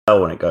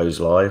tell when it goes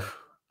live.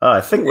 Oh,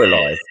 I think we're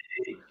live.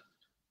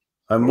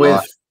 I'm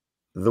with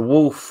the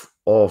Wolf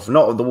of,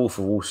 not the Wolf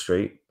of Wall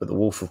Street, but the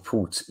Wolf of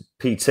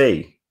PT.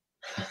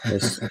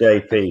 It's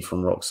JP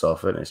from Rockstar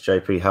Fitness.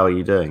 JP, how are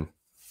you doing?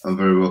 I'm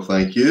very well,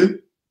 thank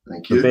you.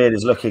 Thank you. The beard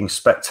is looking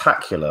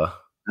spectacular.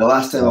 The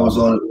last time I was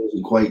on, it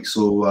wasn't quite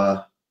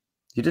so.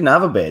 You didn't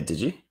have a beard, did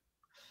you?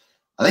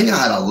 I think I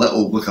had a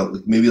little,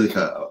 maybe a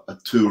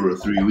 2 or a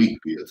 3 week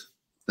beard.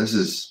 This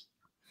is.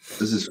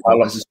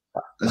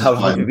 How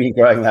long have you been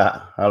growing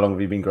that? How long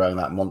have you been growing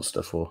that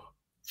monster for?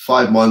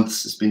 5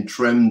 months. It's been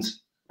trimmed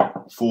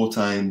 4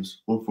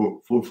 times,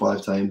 4 or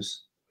 5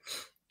 times.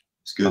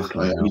 It's good. Okay,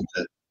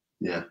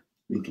 I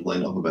need to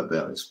line up a bit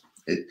better.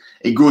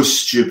 It grows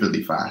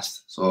stupidly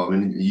fast. So I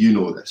mean, you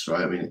know this,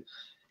 right? I mean,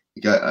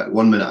 you got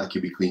 1 minute I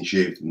could be clean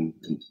shaved, and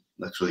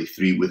literally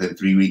within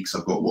 3 weeks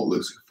I've got what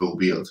looks like a full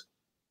beard.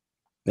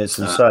 It's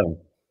insane.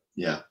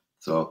 Yeah.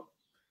 So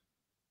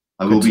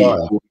I will be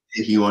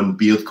taking on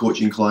beard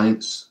coaching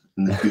clients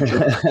in the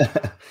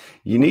future.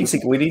 We need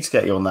to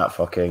get you on that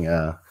fucking.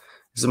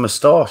 It's a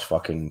moustache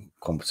fucking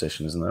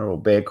competition, isn't there,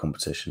 or beard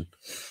competition?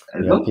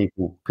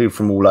 People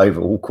from all over,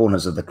 all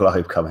corners of the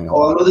globe coming on.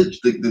 Oh, I know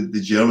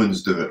the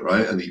Germans do it,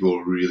 right? And they go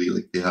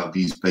really they have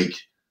these big,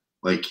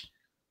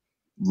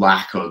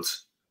 lacquered,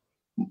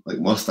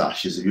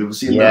 mustaches. Have you ever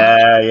seen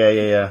that?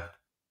 Yeah.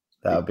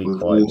 That would be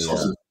quite.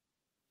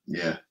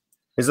 Yeah.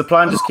 Is the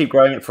plan just keep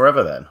growing it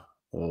forever then?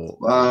 Or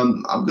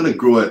I'm gonna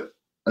grow it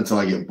until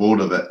I get bored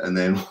of it, and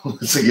then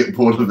once I get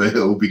bored of it,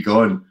 it'll be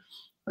gone.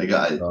 I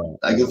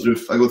go through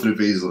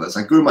phases of this.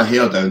 I grew my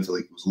hair down to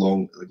it was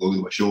long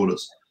to my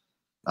shoulders,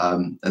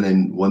 and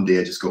then one day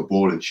I just got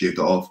bored and shaved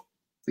it off.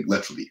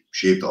 Literally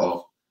shaved it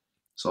off.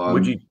 So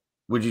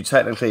would you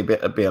technically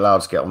be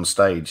allowed to get on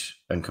stage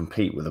and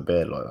compete with a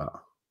beard like that?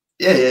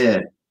 Yeah.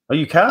 Oh,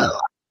 you can.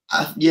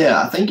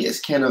 I think it's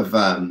kind of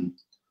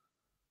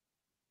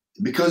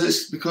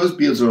because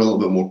beards are a little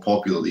bit more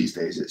popular these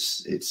days.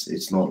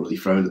 It's not really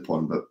frowned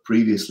upon. But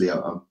previously,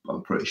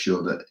 I'm pretty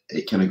sure that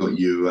it kind of got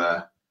you.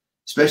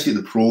 Especially at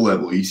the pro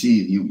level,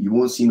 you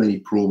won't see many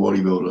pro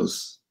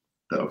bodybuilders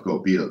that have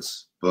got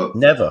beards. But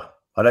never.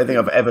 I don't think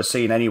I've ever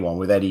seen anyone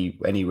with any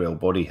real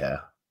body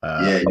hair.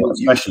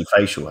 Especially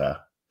facial hair.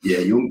 Yeah,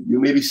 you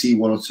maybe see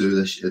 1 or 2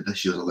 this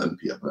year's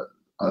Olympia, but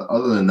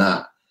other than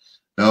that,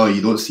 no,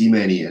 you don't see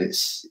many. And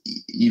it's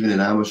even in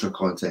amateur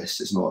contests,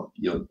 it's not.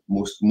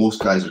 Most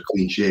guys are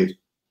clean shaved.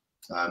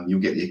 You'll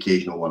get the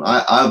occasional one.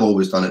 I've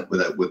always done it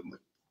with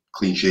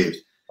clean shaved.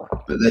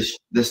 But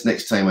this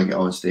next time I get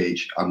on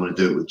stage, I'm going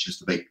to do it with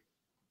just a big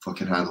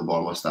fucking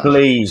handlebar mustache.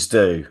 Please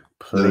do.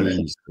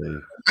 Please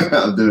do.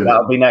 I'm doing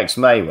That'll be next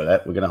May, will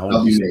it? We're going to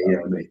hold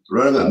May.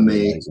 Around about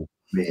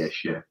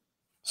May-ish, yeah.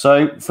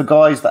 So for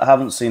guys that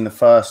haven't seen the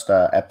first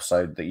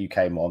episode that you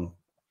came on,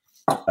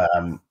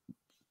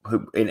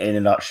 in a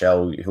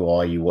nutshell, who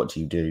are you? What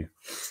do you do?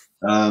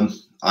 I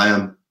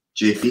am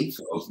JP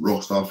of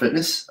Rockstar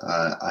Fitness.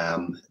 I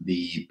am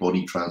the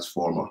body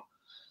transformer.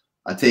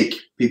 I take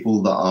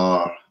people that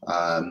are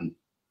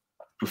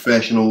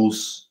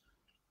professionals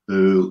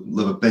who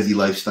live a busy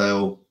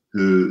lifestyle,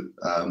 who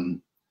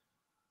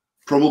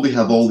probably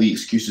have all the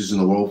excuses in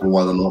the world for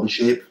why they're not in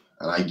shape,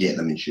 and I get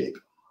them in shape.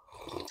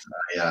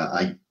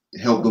 I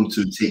help them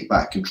to take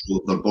back control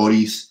of their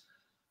bodies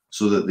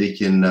so that they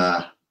can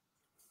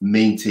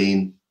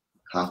maintain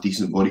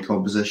half-decent body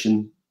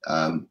composition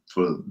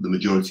for the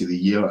majority of the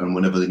year, and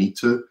whenever they need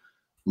to,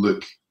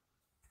 look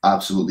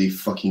absolutely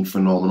fucking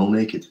phenomenal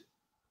naked.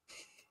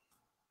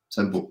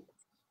 Simple.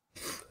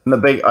 And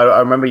I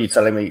remember you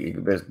telling me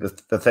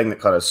the thing that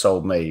kind of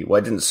sold me. Well,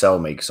 it didn't sell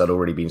me because I'd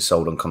already been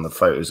sold on kind of the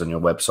photos on your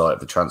website of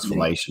the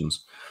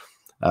transformations.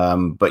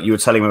 But you were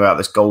telling me about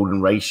this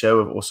golden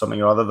ratio or something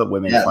or other that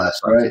women find.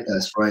 That's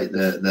right.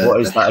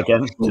 What is that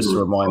again? Just to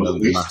remind them.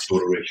 The waist to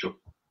shoulder ratio.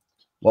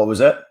 What was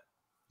it?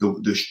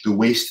 The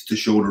waist to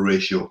shoulder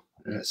ratio.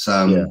 It's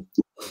 1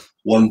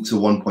 to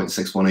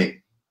 1.618.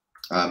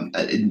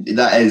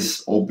 That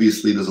is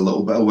obviously there's a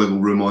little bit of wiggle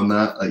room on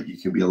that. Like you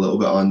can be a little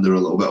bit under, a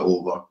little bit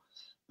over,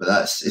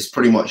 but it's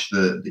pretty much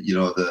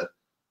the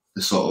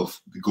sort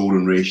of the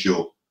golden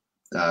ratio,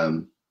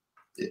 and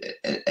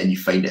you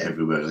find it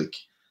everywhere. Like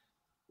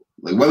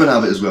women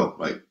have it as well.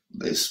 Like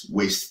it's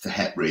waist to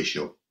hip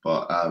ratio,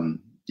 but in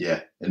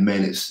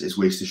men it's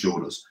waist to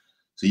shoulders.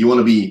 So you want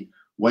to be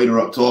wider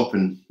up top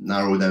and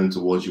narrow down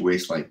towards your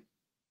waistline.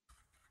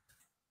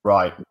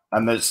 Right.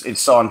 And it's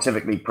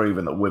scientifically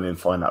proven that women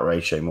find that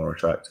ratio more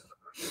attractive.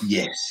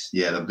 Yes.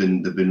 Yeah, there've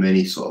been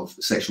many sort of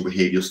sexual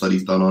behavior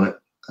studies done on it.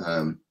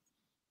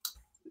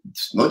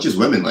 It's not just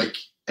women,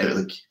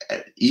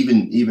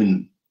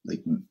 even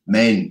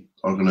men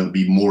are going to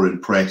be more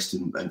impressed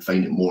and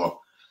find it more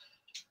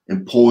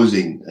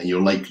imposing, and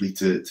you're likely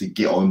to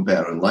get on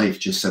better in life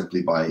just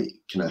simply by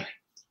kind of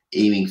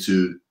aiming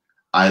to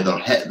either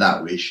hit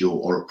that ratio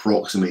or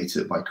approximate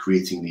it by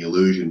creating the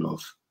illusion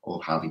of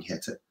having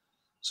hit it.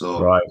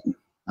 So, right.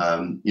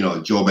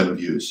 Job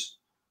interviews,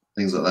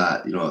 things like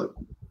that,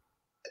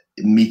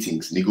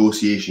 meetings,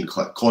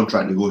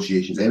 contract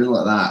negotiations, anything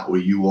like that,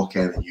 where you walk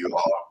in and you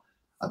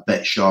are a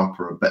bit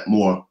sharper, a bit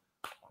more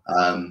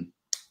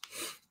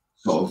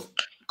sort of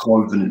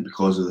confident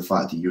because of the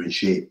fact that you're in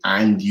shape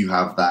and you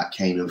have that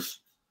kind of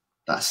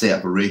that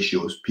setup of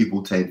ratios,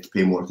 people tend to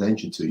pay more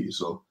attention to you.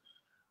 So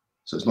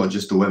it's not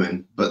just the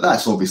women, but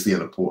that's obviously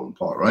an important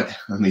part, right?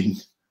 I mean,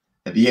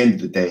 at the end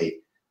of the day,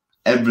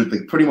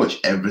 everything, pretty much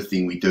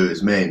everything we do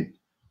as men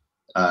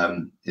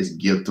is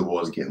geared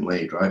towards getting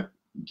laid, right?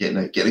 Getting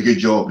a good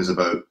job is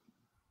about,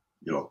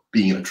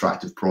 being an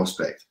attractive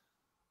prospect,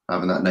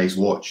 having that nice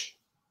watch.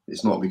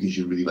 It's not because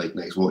you really like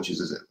nice watches,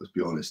 is it? Let's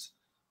be honest.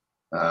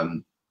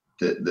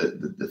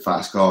 The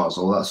fast cars,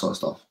 all that sort of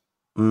stuff.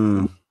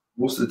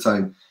 Most of the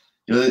time,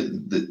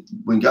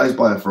 when guys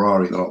buy a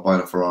Ferrari, they're not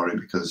buying a Ferrari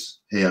because,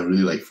 hey, I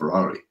really like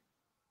Ferrari.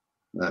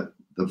 They're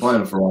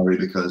buying a Ferrari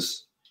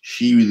because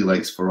she really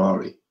likes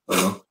Ferrari.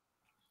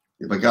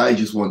 If a guy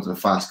just wanted a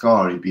fast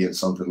car, he'd be in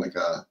something like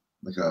a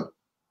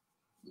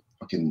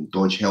fucking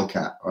Dodge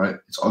Hellcat, right?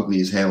 It's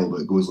ugly as hell,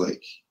 but it goes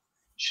like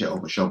shit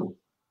off a shovel.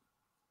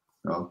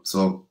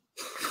 So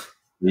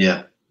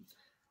yeah,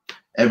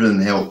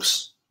 everything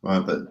helps, right?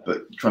 But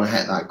trying to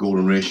hit that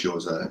golden ratio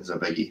is a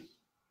biggie.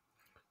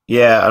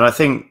 Yeah, and I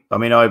think, I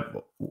mean, I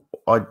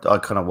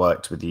kind of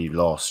worked with you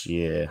last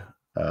year.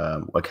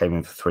 I came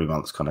in for 3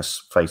 months, kind of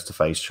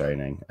face-to-face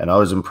training, and I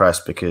was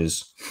impressed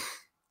because,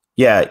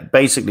 yeah,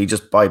 basically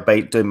just by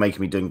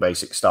making me doing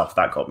basic stuff,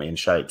 that got me in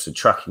shape. So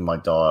tracking my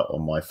diet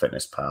on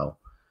MyFitnessPal,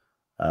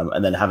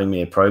 and then having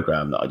me a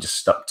program that I just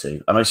stuck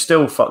to, and I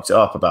still fucked it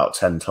up about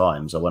 10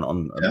 times. I went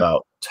on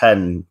about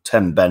 10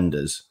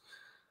 benders,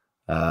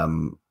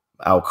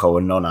 alcohol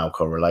and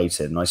non-alcohol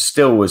related, and I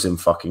still was in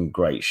fucking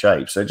great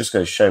shape. So it just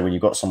goes to show, when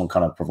you've got someone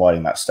kind of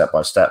providing that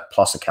step-by-step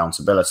plus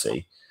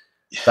accountability,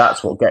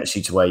 that's what gets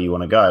you to where you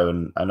want to go.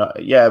 And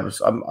yeah, it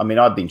was, I mean,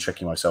 I'd been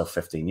tricking myself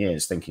 15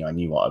 years thinking I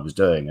knew what I was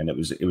doing, and it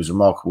was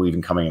remarkable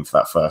even coming in for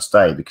that first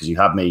day, because you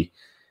had me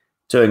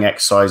doing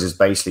exercises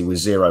basically with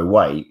zero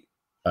weight,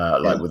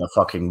 with a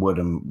fucking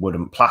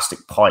wooden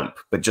plastic pipe,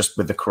 but just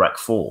with the correct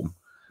form.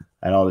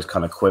 And I was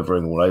kind of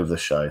quivering all over the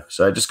show.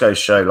 So it just goes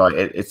to show, like,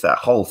 it's that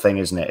whole thing,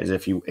 isn't it? Is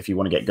if you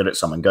want to get good at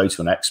something, go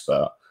to an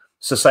expert.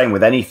 It's the same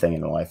with anything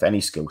in life, any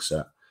skill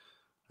set.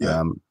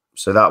 Yeah.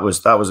 So that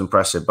was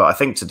impressive. But I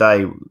think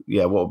today,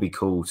 yeah, what would be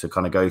cool to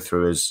kind of go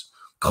through is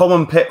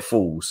common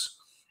pitfalls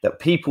that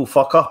people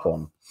fuck up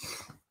on.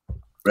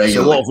 Regularly.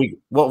 So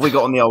what have we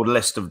got on the old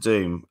list of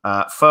doom?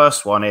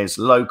 First one is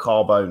low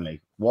carb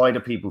only. Why do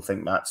people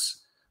think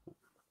that's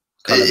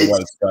kind of the way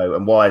to go,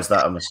 and why is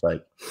that a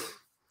mistake?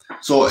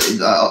 So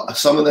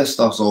some of this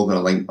stuff's all going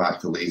to link back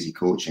to lazy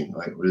coaching,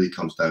 right? It really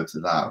comes down to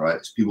that, right?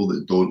 It's people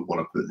that don't want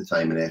to put the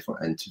time and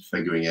effort into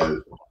figuring out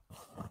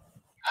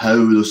how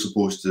they're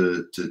supposed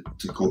to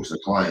coach their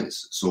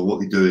clients. So what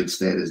they do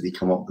instead is they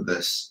come up with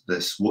this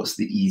what's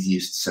the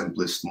easiest,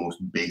 simplest, most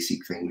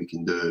basic thing we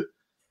can do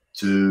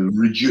to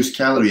reduce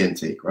calorie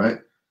intake, right?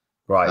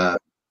 Right.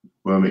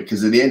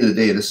 Because at the end of the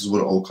day, this is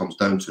what it all comes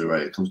down to,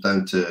 right? It comes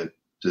down to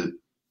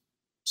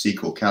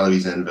CECO,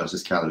 calories in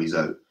versus calories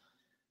out.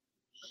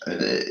 And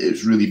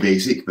it's really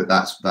basic, but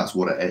that's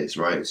what it is,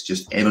 right? It's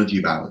just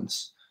energy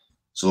balance.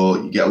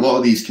 So you get a lot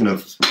of these kind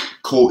of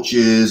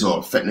coaches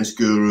or fitness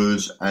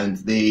gurus, and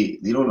they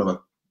don't have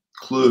a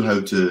clue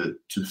how to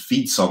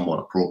feed someone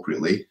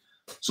appropriately.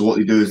 So what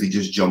they do is they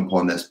just jump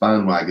on this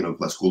bandwagon of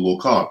let's go low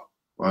carb,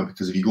 right?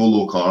 Because if you go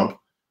low carb,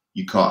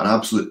 you cut an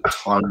absolute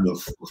ton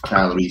of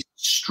calories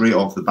straight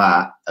off the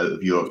bat out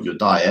of your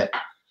diet.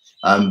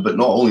 But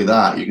not only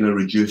that, you're going to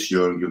reduce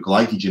your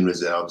glycogen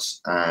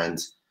reserves, and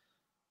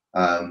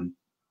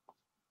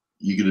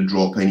you're going to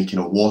drop any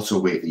kind of water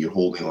weight that you're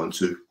holding on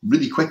to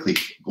really quickly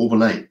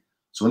overnight.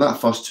 So in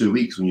that first 2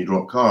 weeks, when you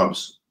drop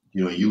carbs,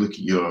 you look at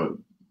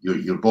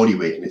your body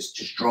weight and it's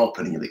just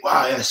dropping, and you're like,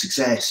 wow, yeah,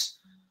 success.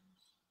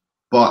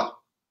 But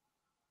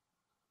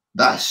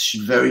that's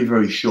very,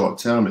 very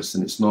short-termist,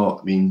 and it's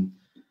not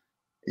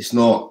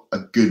a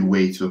good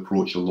way to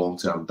approach a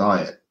long-term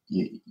diet.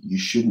 You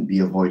shouldn't be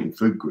avoiding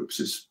food groups.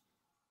 It's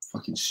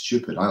fucking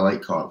stupid. I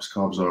like carbs.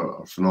 Carbs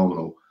are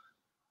phenomenal.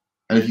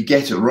 And if you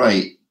get it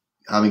right,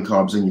 having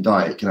carbs in your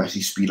diet can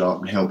actually speed up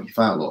and help your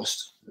fat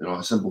loss.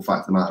 A simple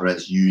fact of the matter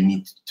is you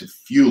need to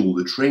fuel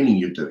the training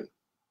you're doing.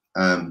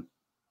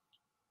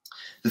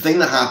 The thing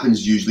that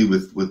happens usually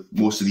with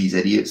most of these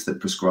idiots that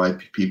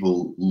prescribe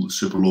people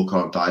super low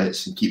carb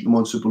diets and keep them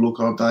on super low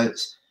carb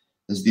diets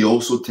is they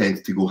also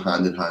tend to go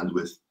hand in hand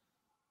with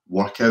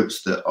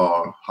workouts that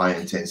are high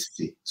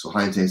intensity. So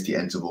high intensity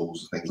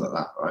intervals and things like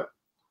that, right?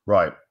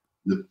 Right.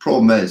 The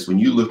problem is when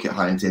you look at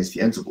high intensity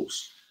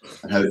intervals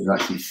and how it's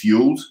actually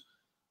fueled,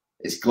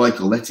 it's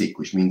glycolytic,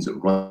 which means it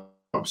runs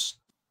carbs.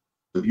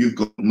 So if you've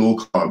got no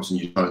carbs and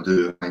you're trying to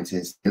do high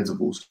intensity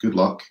intervals, good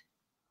luck.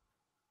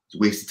 It's a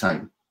waste of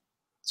time.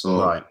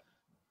 So, right.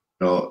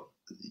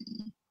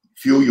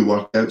 Fuel your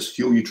workouts,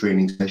 fuel your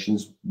training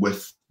sessions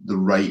with the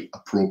right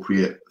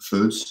appropriate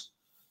foods,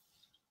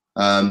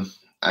 and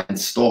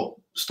stop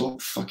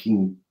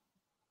fucking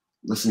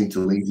listening to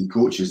lazy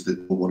coaches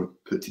that don't want to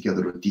put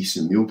together a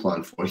decent meal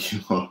plan for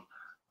you,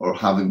 or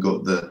haven't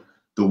got the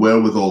the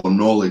wherewithal or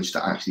knowledge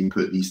to actually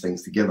put these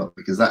things together,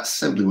 because that's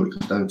simply what it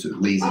comes down to: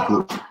 lazy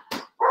coaching.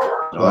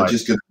 I'm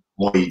just going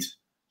to avoid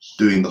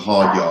doing the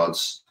hard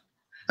yards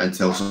and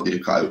tell somebody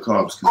to cut out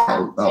carbs,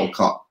 because that'll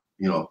cut,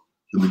 the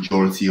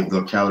majority of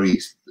their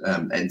calories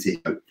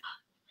intake out.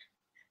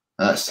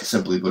 That's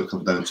simply what it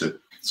comes down to.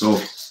 So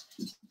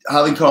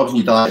having carbs in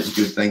your diet is a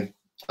good thing.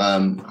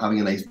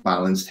 Having a nice,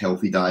 balanced,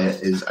 healthy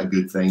diet is a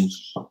good thing.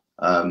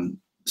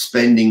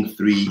 Spending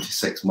 3 to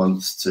 6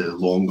 months to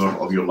longer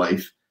of your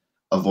life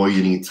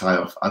avoiding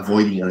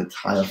an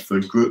entire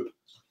food group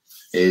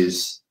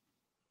is,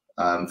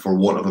 for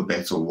want of a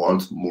better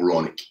word,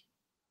 moronic.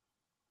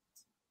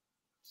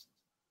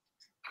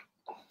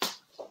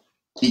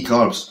 Eat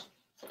carbs.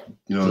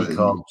 They're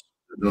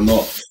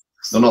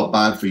not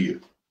bad for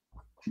you.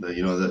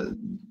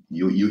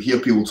 You hear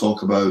people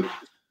talk about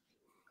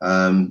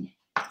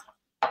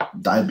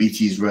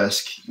diabetes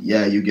risk.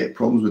 Yeah, you get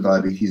problems with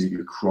diabetes if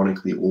you're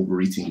chronically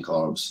overeating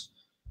carbs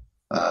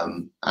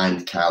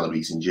and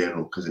calories in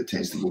general, because it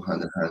tends to go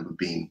hand in hand with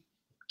being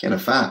kind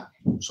of fat.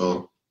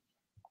 So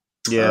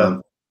yeah,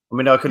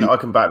 I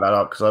can back that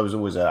up, because I was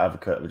always an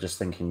advocate of just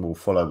thinking we'll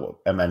follow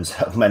what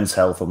men's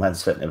health or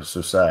men's fitness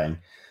was saying.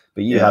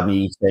 But you had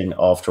me eating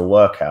after a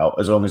workout,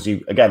 as long as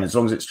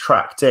it's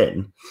tracked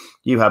in.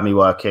 You had me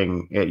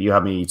eating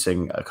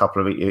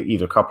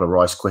either a couple of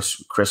Rice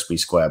Krispie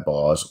square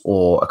bars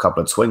or a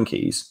couple of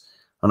Twinkies,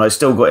 and I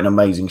still got in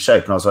amazing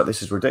shape. And I was like,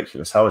 this is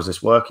ridiculous. How is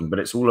this working? But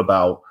it's all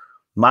about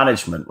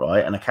management,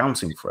 right, and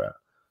accounting for it.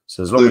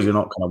 So as long as you're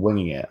not kind of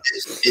winging it,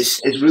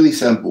 it's really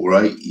simple,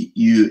 right?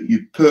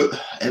 You put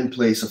in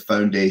place a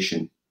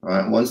foundation,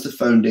 right? Once the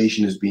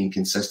foundation is being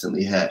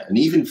consistently hit, and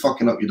even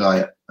fucking up your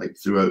diet like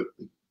throughout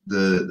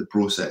the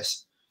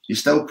process, you're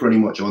still pretty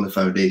much on the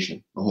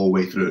foundation the whole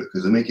way through,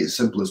 because they make it as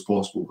simple as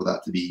possible for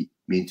that to be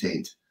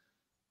maintained.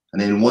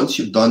 And then once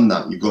you've done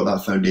that, you've got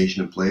that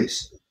foundation in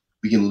place,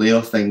 we can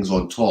layer things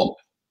on top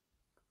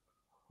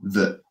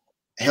that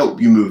help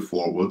you move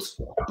forward,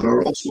 but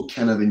are also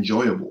kind of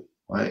enjoyable,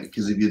 right?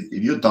 Because if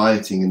you're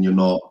dieting and you're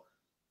not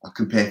a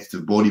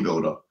competitive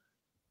bodybuilder,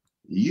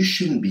 you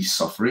shouldn't be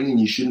suffering, and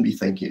you shouldn't be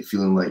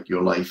feeling like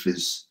your life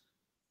is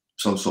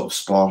some sort of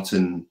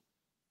Spartan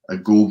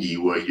agoge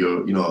where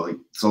you're, like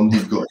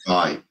somebody's got to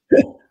die.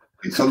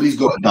 Like, somebody's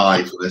got to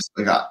die for this.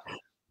 Like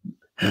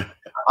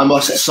I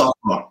must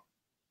suffer.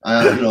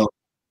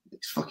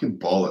 It's fucking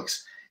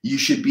bollocks. You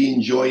should be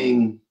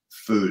enjoying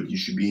food. You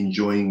should be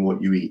enjoying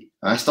what you eat.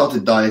 I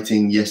started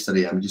dieting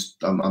yesterday.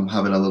 I'm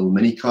having a little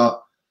mini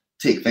cut,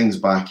 take things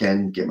back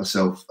in, get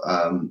myself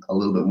a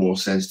little bit more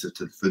sensitive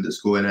to the food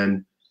that's going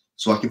in,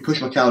 so I can push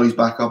my calories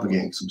back up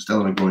again, because I'm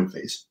still in a growing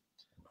phase.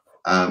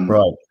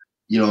 Right.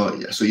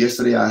 So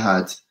yesterday I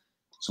had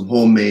some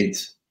homemade,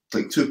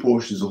 like 2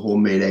 portions of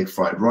homemade egg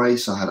fried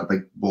rice. I had a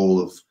big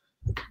bowl of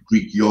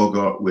Greek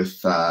yogurt with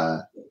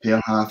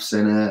pear halves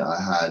in it.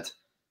 I had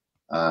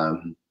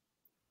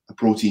a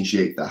protein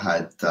shake that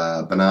had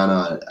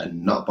banana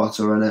and nut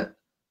butter in it.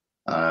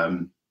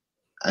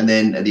 And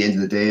then at the end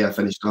of the day, I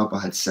finished up. I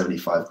had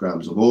 75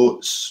 grams of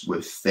oats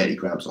with 30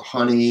 grams of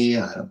honey.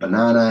 I had a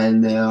banana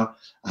in there.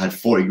 I had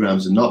 40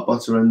 grams of nut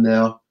butter in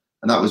there.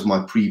 And that was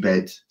my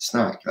pre-bed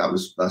snack.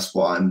 That's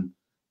what I'm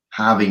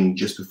having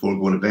just before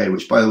going to bed,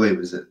 which, by the way,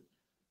 was at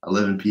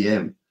 11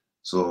 p.m.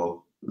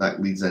 So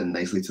that leads in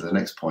nicely to the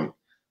next point.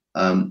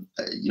 I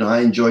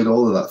enjoyed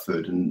all of that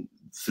food, and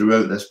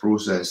throughout this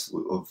process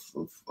of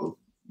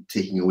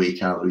taking away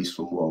calories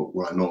from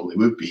where I normally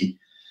would be,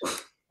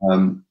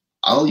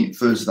 I'll eat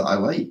foods that I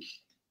like.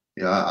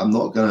 I'm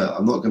not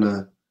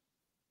gonna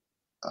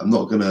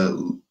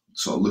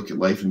sort of look at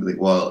life and be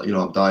like, well,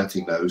 I'm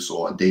dieting now,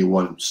 so on day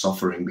one,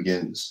 suffering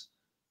begins.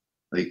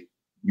 Like,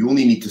 you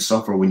only need to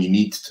suffer when you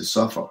need to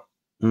suffer.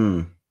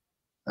 Mm.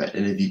 Right?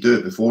 And if you do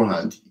it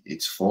beforehand,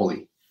 it's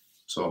folly.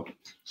 So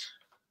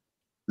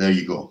there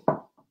you go.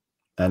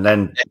 And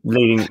then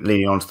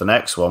leading on to the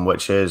next one,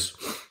 which is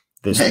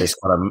this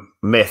kind of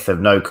myth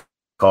of no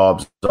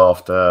carbs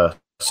after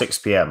 6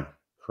 p.m.,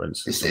 for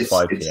instance, or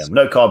 5 p.m.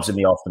 No carbs in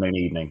the afternoon,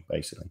 evening,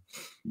 basically.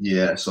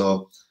 Yeah.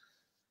 So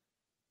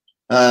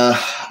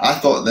I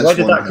thought this. Where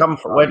did that come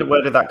from? Where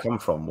did that come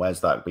from? Where's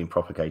that been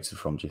propagated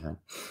from, do you think?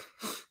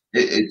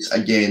 It's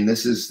again,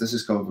 this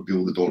is coming from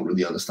people that don't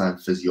really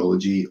understand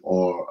physiology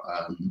or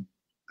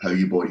how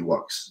your body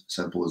works.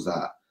 Simple as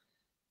that.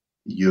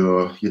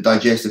 Your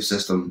digestive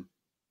system,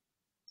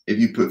 if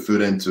you put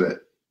food into it,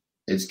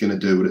 it's going to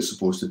do what it's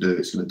supposed to do.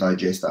 It's going to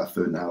digest that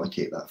food and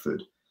allocate that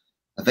food.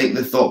 I think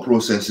the thought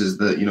process is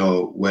that,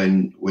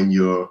 when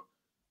you're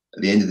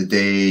at the end of the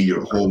day,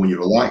 you're at home and you're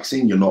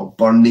relaxing, you're not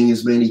burning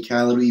as many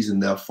calories,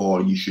 and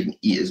therefore you shouldn't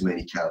eat as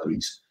many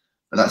calories.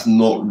 But that's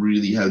not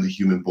really how the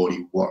human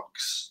body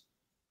works.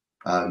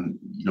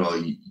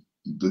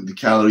 The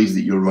calories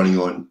that you're running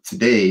on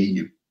today,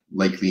 you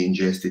likely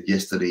ingested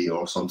yesterday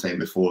or sometime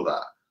before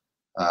that.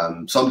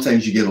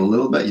 Sometimes you get a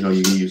little bit, you're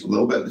going to use a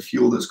little bit of the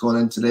fuel that's gone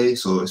in today.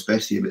 So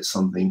especially if it's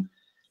something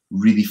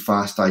really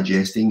fast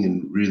digesting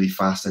and really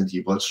fast into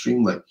your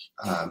bloodstream, like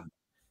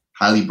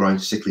highly brown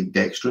cyclic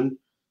dextrin,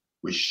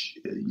 which,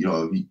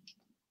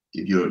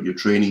 if your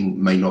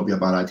training might not be a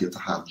bad idea to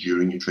have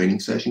during your training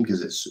session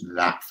because it's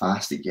that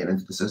fast at getting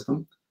into the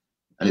system.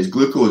 And it's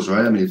glucose,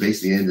 right? I mean,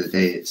 basically, at the end of the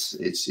day,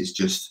 it's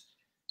just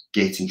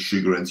getting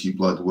sugar into your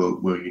blood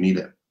where you need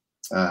it.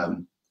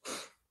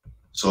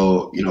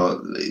 So, you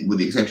know, with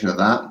the exception of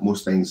that,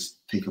 most things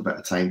take a bit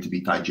of time to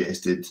be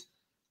digested,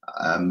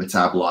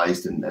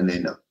 metabolized, and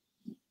then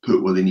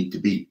put where they need to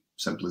be.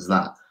 Simple as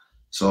that.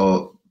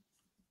 So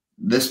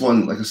this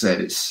one, like I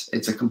said, it's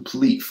a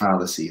complete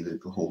fallacy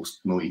that the whole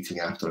no eating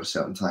after a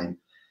certain time.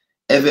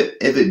 If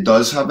it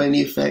does have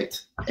any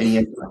effect, any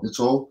impact at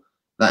all,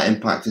 that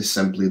impact is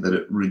simply that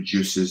it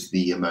reduces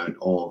the amount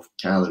of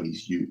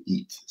calories you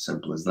eat.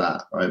 Simple as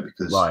that, right?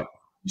 Because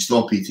you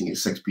stop eating at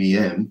 6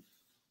 p.m.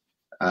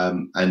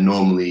 And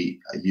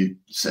normally you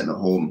sitting at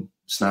home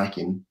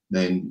snacking,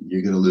 then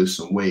you're going to lose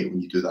some weight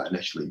when you do that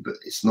initially. But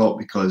it's not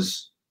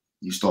because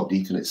you stopped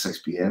eating at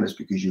 6 p.m. It's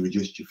because you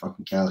reduced your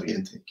fucking calorie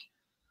intake.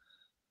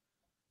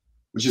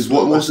 Which is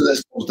what most of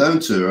this comes down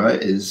to, right?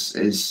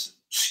 Is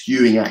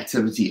skewing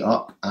activity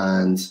up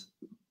and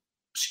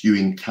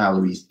skewing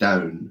calories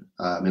down.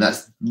 And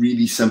that's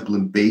really simple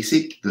and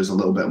basic. There's a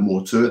little bit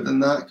more to it than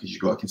that because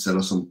you've got to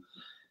consider some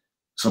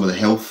of the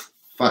health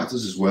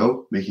factors as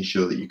well, making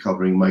sure that you're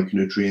covering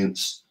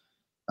micronutrients,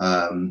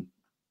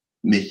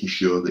 making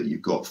sure that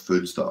you've got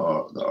foods that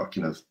are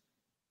kind of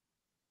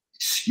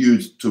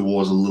skewed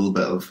towards a little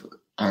bit of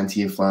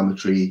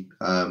anti-inflammatory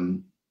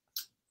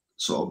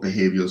sort of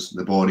behaviors in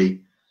the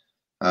body.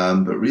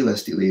 But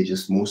realistically,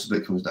 most of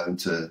it comes down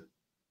to,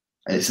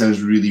 and it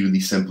sounds really, really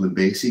simple and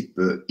basic,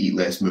 but eat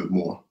less, move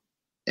more.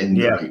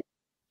 You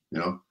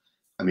know,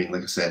 I mean,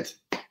 like I said,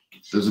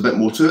 there's a bit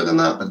more to it than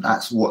that, but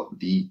that's what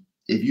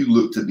if you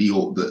looked at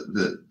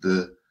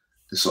the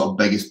sort of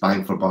biggest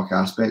bang for buck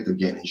aspect of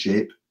getting in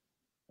shape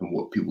and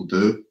what people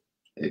do,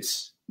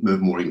 it's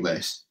move more, eat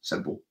less.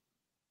 Simple.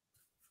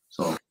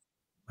 So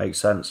makes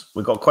sense.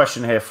 We've got a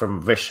question here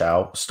from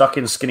Vishal. Stuck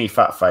in skinny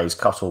fat phase,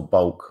 cut or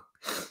bulk?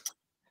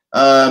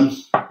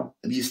 If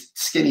you're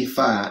skinny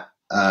fat,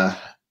 I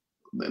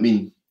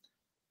mean,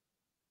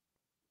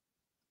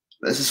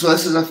 this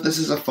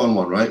is a fun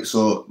one, right?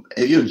 So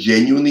if you're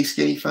genuinely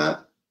skinny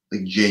fat,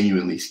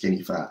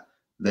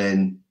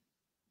 then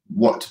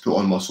what to put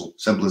on muscle?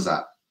 Simple as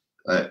that.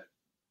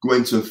 Go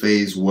into a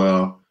phase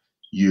where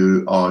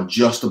you are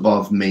just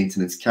above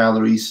maintenance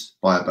calories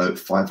by about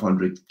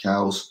 500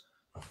 calories.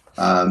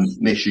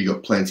 Make sure you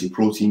got plenty of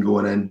protein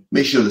going in.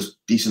 Make sure there's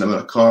decent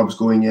amount of carbs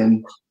going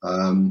in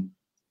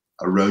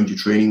around your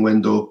training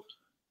window,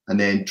 and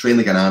then train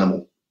like an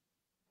animal.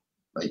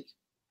 Like,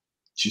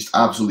 just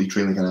absolutely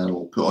train like an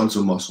animal. Put on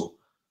some muscle,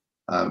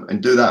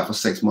 and do that for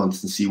 6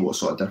 months and see what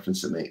sort of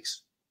difference it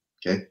makes.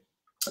 Okay,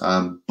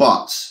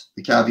 but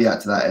the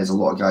caveat to that is a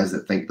lot of guys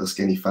that think they're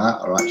skinny fat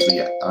are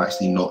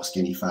actually not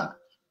skinny fat.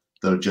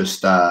 They're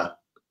just not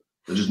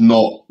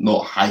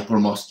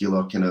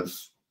hypermuscular kind of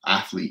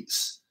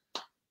athletes.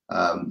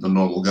 They're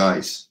normal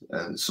guys.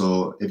 And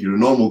so if you're a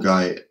normal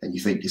guy and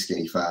you think you're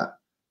skinny fat,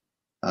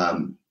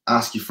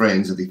 ask your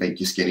friends if they think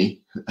you're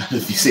skinny.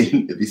 if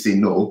they say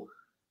no,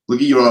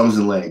 look at your arms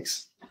and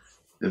legs.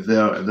 If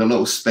they're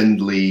little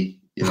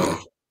spindly, you know,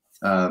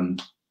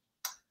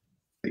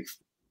 like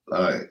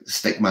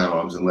stickman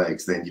arms and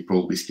legs, then you're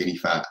probably skinny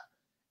fat.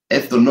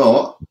 If they're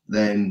not,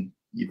 then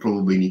you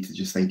probably need to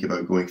just think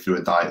about going through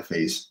a diet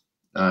phase.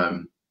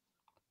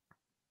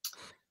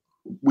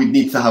 We'd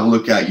need to have a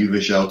look at you,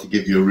 Vishal, to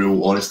give you a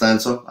real honest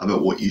answer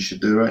about what you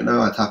should do right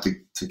now. I'd have to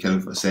kind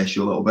of assess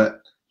you a little bit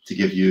to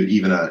give you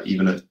even a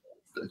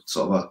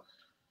sort of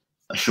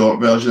a short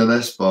version of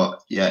this.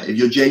 But yeah, if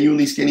you're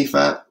genuinely skinny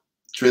fat,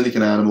 train like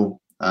an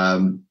animal,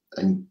 and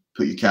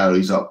put your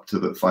calories up to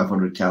about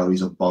 500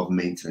 calories above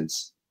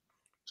maintenance.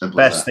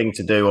 Best thing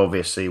to do,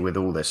 obviously, with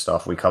all this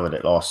stuff, we covered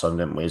it last time,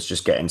 didn't we, is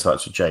just get in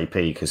touch with JP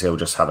because he'll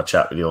just have a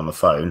chat with you on the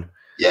phone.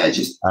 Yeah,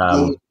 just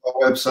go to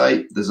our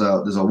website. There's a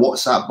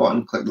WhatsApp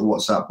button. Click the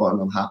WhatsApp button.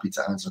 I'm happy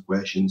to answer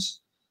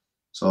questions.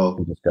 So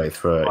we'll just go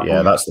through it.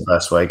 Yeah, that's the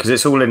best way because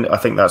it's all in. I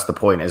think that's the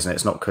point, isn't it?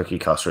 It's not cookie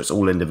cutter. It's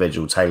all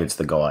individual, tailored to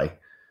the guy,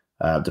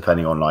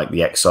 depending on like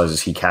the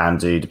exercises he can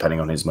do,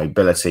 depending on his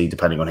mobility,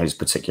 depending on his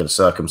particular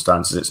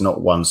circumstances. It's not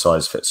one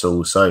size fits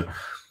all. So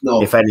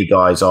if any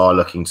guys are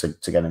looking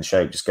to get in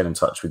shape, just get in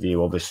touch with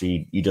you.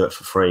 Obviously, you do it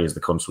for free as the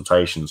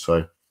consultation.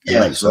 So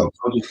yeah, so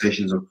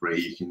consultations are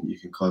free. You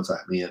can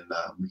contact me and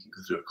we can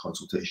go through a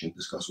consultation,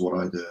 discuss what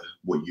I do,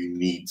 what you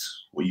need,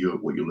 what you're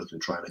looking to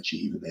try and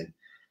achieve, and then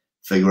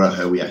figure out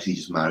how we actually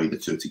just marry the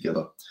two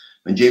together.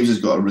 And James has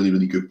got a really,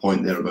 really good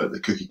point there about the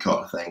cookie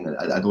cutter thing.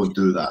 I don't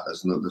do that.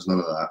 There's none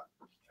of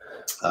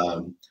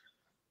that.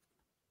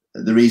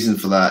 The reason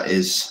for that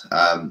is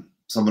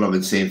something I've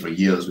been saying for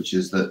years, which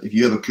is that if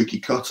you have a cookie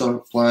cutter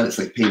plan, it's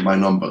like paint by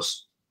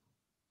numbers.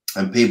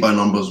 And paint by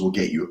numbers will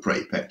get you a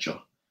pretty picture,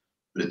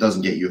 but it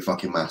doesn't get you a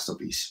fucking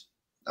masterpiece.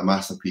 A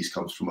masterpiece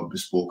comes from a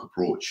bespoke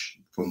approach,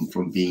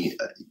 from being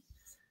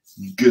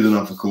good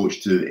enough a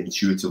coach to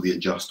intuitively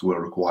adjust where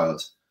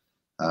required.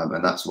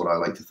 And that's what I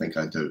like to think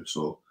I do.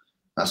 So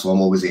that's what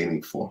I'm always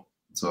aiming for.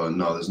 So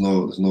no, there's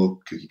no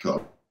cookie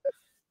cutter.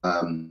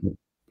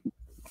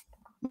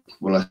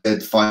 when I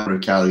said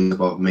 500 calories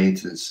above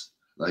maintenance,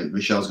 like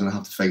Vishal's going to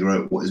have to figure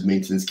out what his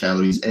maintenance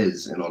calories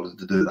is in order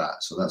to do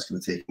that. So that's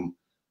going to take him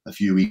a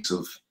few weeks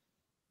of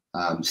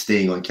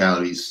staying on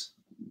calories,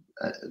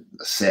 a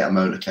set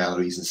amount of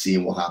calories, and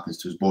seeing what happens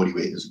to his body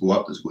weight. Does it go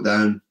up? Does it go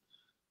down?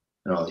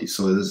 You know,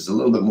 so there's a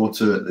little bit more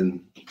to it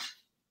than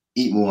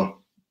eat more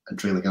and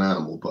train like an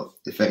animal. But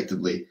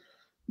effectively,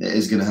 it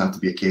is going to have to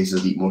be a case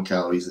of eat more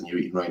calories than you're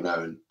eating right now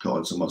and put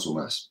on some muscle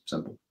mass.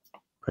 Simple.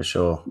 For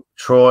sure.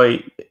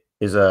 Troy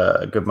is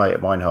a good mate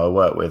of mine who I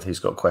work with. He's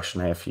got a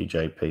question here for you,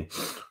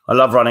 JP. I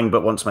love running,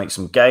 but want to make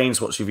some gains.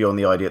 What's your view on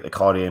the idea that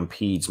cardio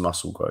impedes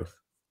muscle growth?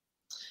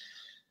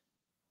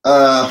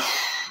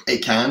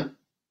 It can.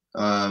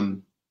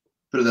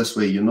 Put it this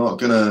way: you're not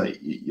gonna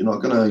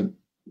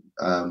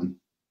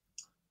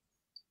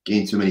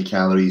gain too many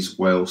calories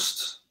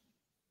whilst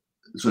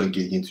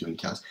gain too many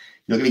calories.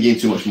 You're not going to gain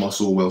too much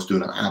muscle whilst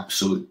doing an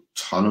absolute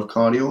ton of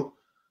cardio.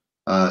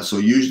 So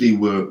usually,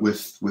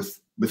 with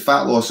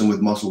fat loss and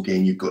with muscle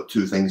gain, you've got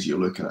two things you're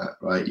looking at,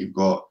 right? You've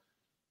got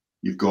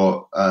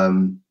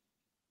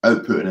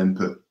output and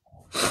input.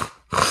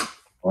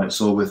 Right.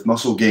 So with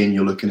muscle gain,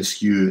 you're looking to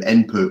skew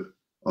input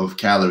of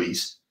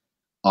calories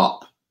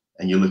up,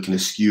 and you're looking to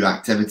skew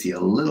activity a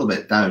little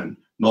bit down,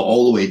 not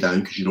all the way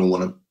down, because you don't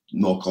want to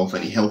knock off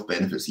any health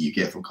benefits that you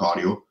get from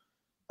cardio,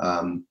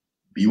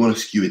 but you want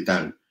to skew it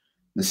down.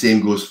 The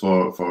same goes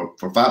for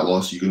fat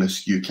loss. You're going to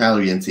skew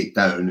calorie intake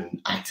down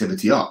and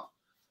activity up.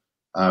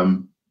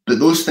 But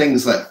those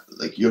things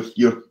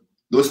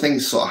those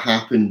things sort of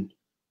happen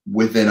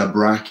within a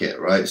bracket,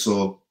 right?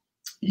 So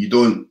you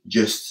don't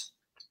just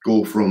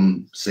go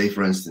from, say,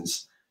 for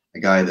instance, a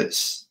guy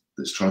that's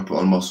trying to put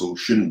on muscle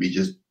shouldn't be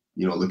just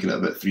looking at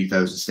about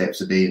 3,000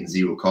 steps a day and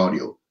zero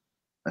cardio,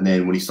 and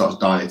then when he starts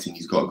dieting,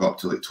 he's got to go up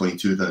to like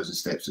 22,000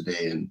 steps a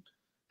day, and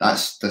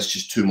that's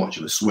just too much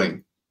of a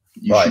swing.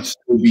 You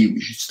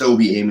should still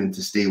be aiming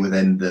to stay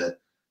within the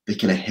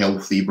kind of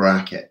healthy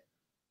bracket.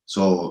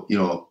 So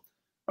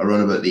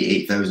around about the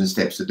 8,000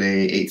 steps a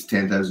day, 8 to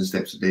 10,000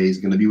 steps a day is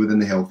going to be within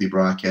the healthy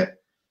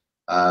bracket.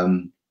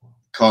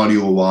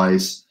 Cardio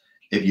wise,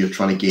 if you're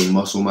trying to gain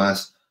muscle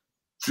mass,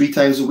 3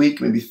 times a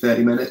week, maybe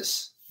 30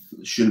 minutes,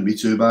 shouldn't be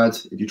too bad.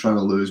 If you're trying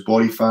to lose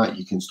body fat,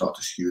 you can start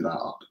to skew that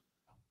up.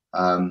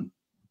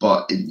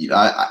 But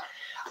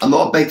I'm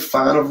not a big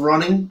fan of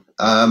running,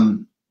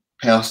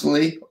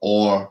 personally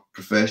or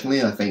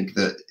professionally. I think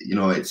that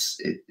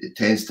it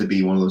tends to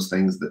be one of those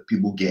things that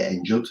people get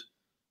injured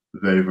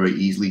very, very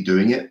easily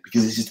doing it,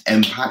 because it's just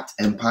impact,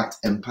 and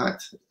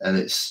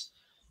it's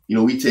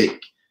we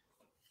take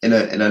in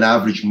an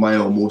average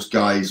mile, most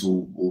guys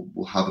will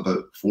have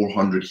about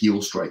 400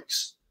 heel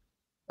strikes.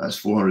 That's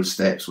 400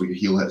 steps where your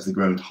heel hits the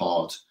ground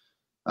hard,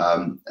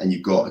 and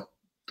you've got,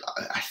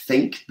 I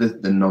think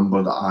that the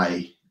number that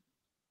I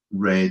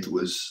read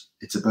was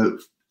it's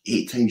about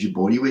 8 times your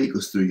body weight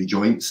goes through your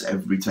joints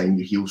every time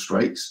your heel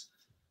strikes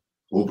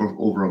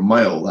over a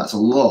mile. That's a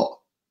lot.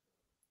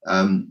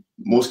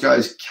 Most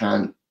guys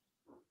can't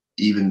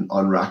even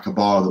unrack a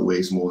bar that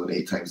weighs more than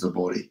 8 times their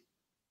body.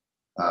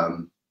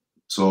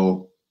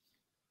 So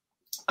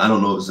I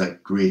don't know if it's a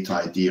great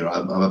idea.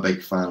 I'm a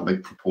big fan, a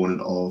big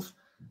proponent of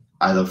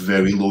either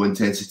very low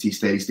intensity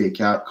steady state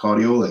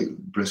cardio, like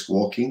brisk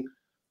walking,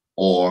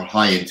 or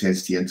high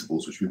intensity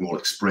intervals, which would be more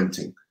like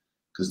sprinting,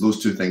 because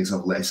those two things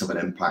have less of an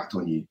impact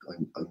on you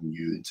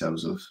in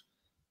terms of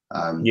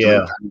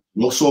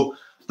also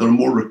they're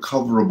more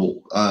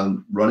recoverable.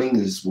 Running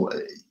is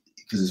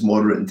because it's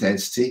moderate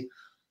intensity,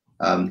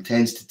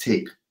 tends to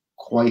take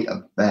quite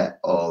a bit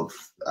of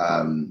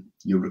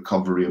your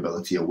recovery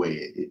ability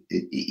away.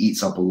 It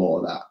eats up a lot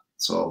of that.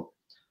 So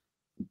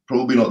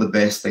probably not the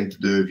best thing to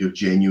do if you're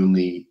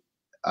genuinely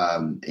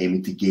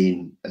aiming to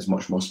gain as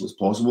much muscle as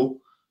possible.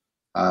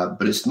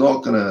 But it's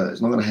not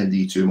gonna hinder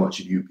you too much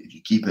if you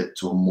keep it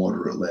to a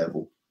moderate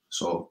level.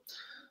 So,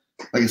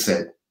 like I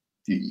said,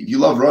 if you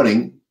love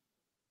running,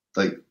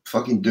 like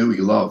fucking do what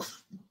you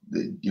love.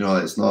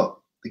 It's not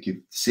like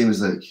same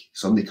as like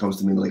somebody comes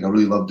to me like I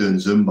really love doing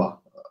Zumba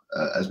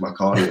as my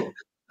cardio.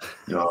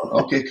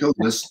 Okay, cool.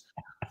 Let's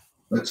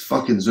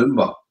fucking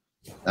Zumba.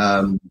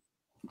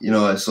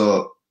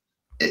 So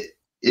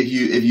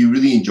if you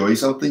really enjoy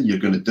something, you're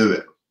gonna do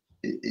it.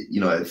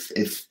 If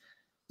this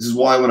is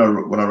why when I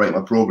write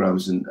my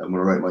programs and when I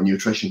write my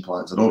nutrition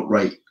plans, I don't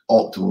write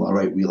optimal, I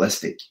write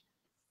realistic.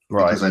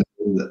 Right. Because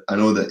I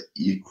know that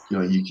you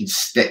can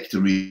stick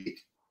to realistic,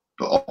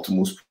 but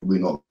optimal is probably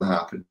not going to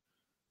happen.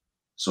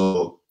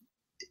 So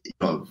if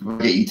I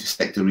get you to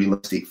stick to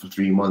realistic for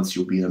 3 months,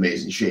 you'll be in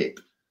amazing shape.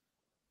 If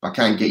I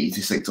can't get you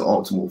to stick to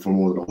optimal for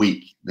more than a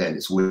week, then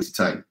it's a waste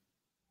of time.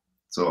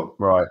 So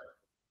right.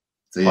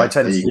 So yeah, I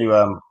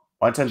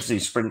tend to do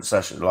sprint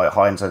sessions, like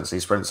high intensity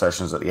sprint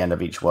sessions at the end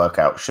of each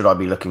workout. Should I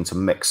be looking to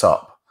mix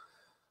up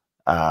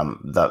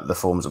the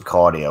forms of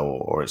cardio,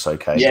 or it's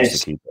okay? Yes,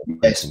 just to keep it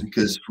yes,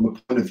 because from a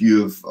point of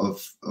view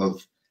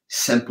of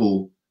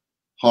simple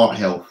heart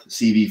health,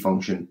 CV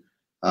function,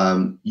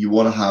 you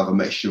want to have a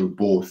mixture of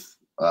both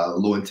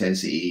low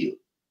intensity,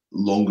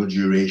 longer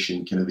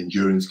duration kind of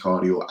endurance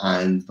cardio,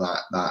 and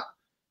that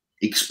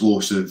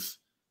explosive,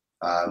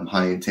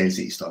 high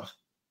intensity stuff,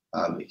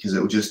 because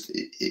it'll just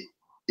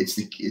it's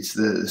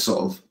the sort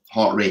of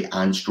heart rate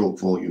and stroke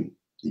volume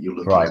that you're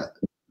looking at,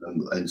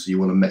 and so you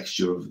want a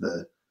mixture of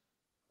the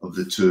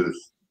two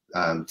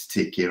to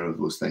take care of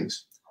those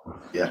things.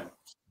 Yeah.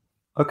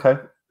 Okay.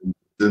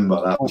 Doing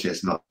about that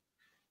chestnut.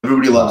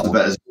 Everybody loves the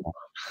bit as well.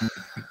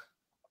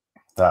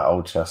 That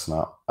old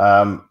chestnut.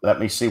 Let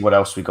me see what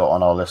else we got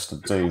on our list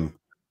of doom.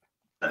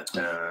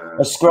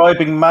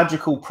 Ascribing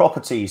magical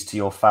properties to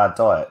your fad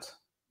diet.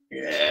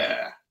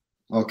 Yeah.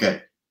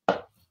 Okay.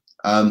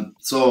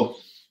 So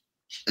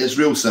it's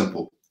real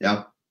simple.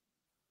 Yeah.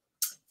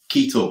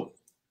 Keto,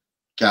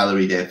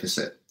 calorie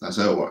deficit. That's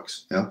how it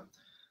works. Yeah.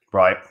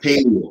 Right.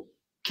 Paleo,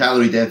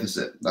 calorie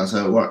deficit. That's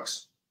how it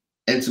works.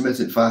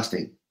 Intermittent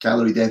fasting,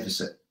 calorie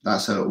deficit.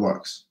 That's how it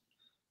works.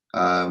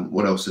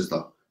 What else is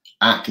there?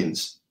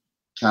 Atkins,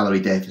 calorie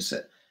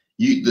deficit.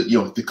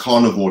 The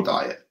carnivore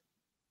diet.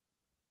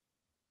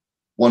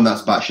 One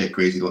that's batshit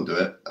crazy, don't do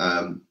it.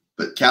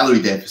 But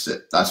calorie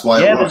deficit, that's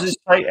why it works.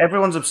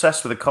 Everyone's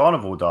obsessed with the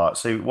carnivore diet.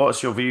 So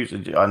what's your views?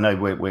 I know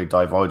we're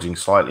diverging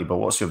slightly, but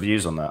what's your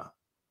views on that?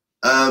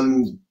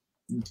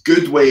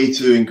 Good way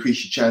to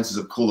increase your chances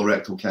of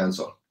colorectal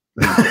cancer.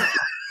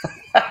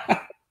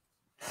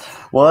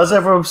 Well, as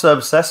everyone's so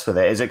obsessed with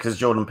it, is it because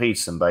Jordan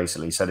Peterson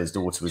basically said his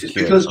daughter was cured?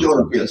 Because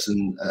Jordan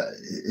Peterson,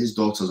 his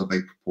daughter's a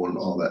big proponent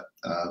of it.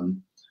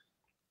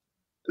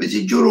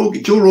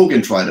 Joe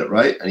Rogan tried it,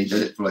 right? And he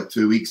did it for like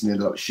 2 weeks and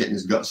ended up shitting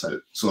his guts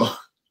out. So,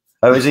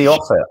 is he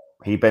off it?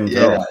 He been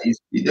off.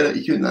 He did it.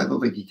 He couldn't. I don't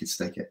think he could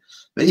stick it.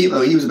 But he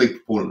was a big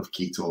proponent of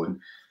keto. And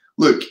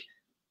look,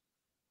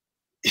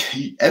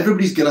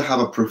 everybody's gonna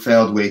have a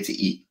preferred way to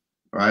eat,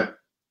 right?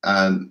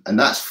 And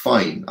that's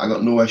fine. I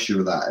got no issue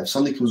with that. If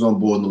somebody comes on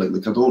board and they're like,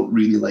 look, I don't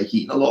really like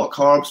eating a lot of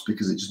carbs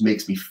because it just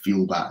makes me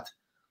feel bad.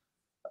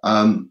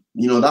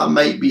 That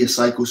might be a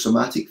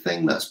psychosomatic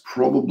thing. That's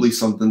probably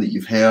something that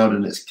you've heard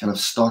and it's kind of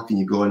stuck and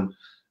you're going,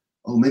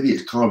 oh, maybe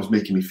it's carbs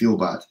making me feel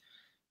bad.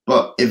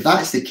 But if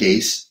that's the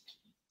case,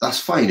 that's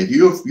fine. If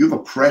you have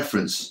a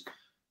preference,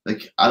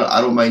 like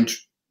I don't mind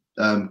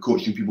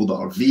coaching people that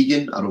are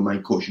vegan. I don't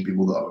mind coaching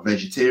people that are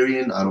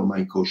vegetarian. I don't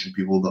mind coaching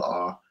people that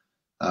are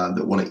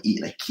that want to eat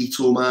in a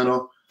keto manner.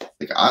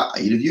 Like,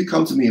 if you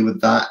come to me with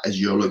that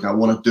as your look, I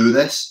want to do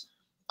this,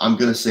 I'm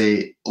going to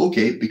say,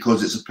 okay,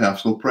 because it's a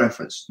personal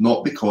preference,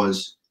 not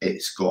because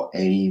it's got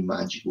any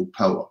magical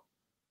power,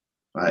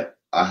 right?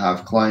 I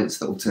have clients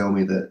that will tell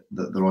me that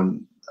they're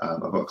on,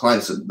 I've got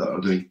clients that are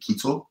doing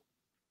keto,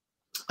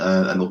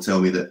 and they'll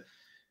tell me that,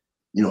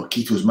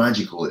 keto is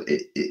magical.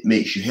 It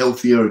makes you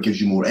healthier. It gives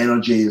you more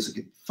energy. It's like,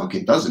 it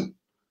fucking doesn't.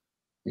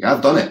 Like,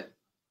 I've done it.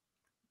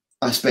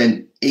 I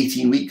spent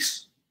 18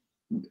 weeks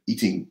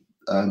eating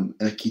in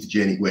a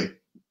ketogenic way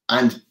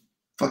and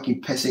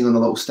fucking pissing on the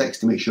little sticks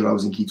to make sure I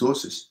was in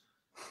ketosis.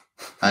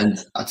 And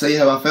I tell you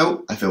how I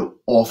felt. I felt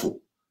awful.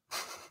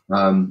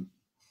 And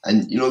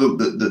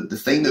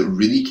the thing that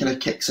really kind of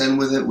kicks in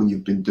with it when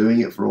you've been doing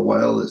it for a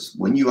while is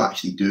when you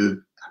actually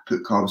do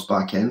put carbs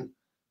back in,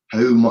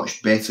 how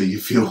much better you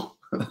feel.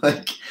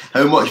 Like,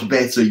 how much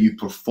better you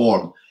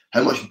perform,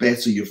 how much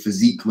better your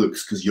physique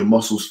looks because your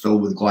muscles fill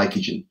with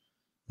glycogen.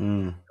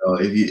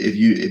 If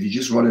you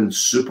just running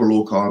super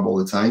low carb all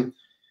the time,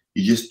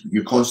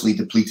 you're constantly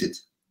depleted,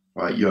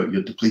 right?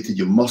 You're depleted.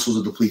 Your muscles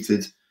are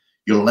depleted.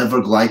 Your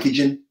liver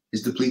glycogen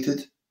is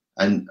depleted.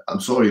 And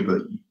I'm sorry,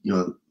 but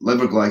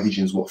liver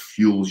glycogen is what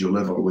fuels your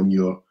liver. When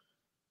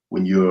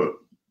you're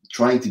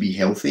trying to be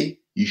healthy,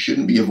 you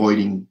shouldn't be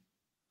avoiding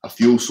a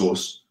fuel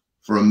source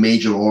for a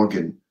major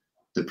organ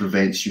that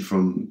prevents you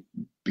from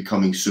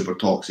becoming super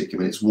toxic. I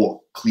mean, it's what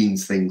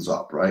cleans things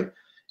up, right?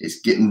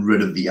 It's getting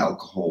rid of the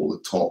alcohol, the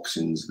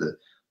toxins, the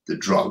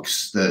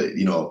drugs,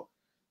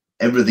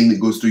 everything that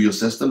goes through your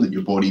system that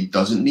your body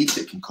doesn't need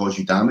that can cause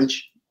you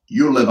damage.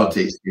 Your liver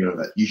takes care of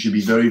it. You should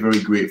be very, very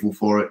grateful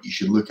for it. You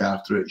should look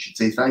after it. You should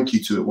say thank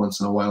you to it once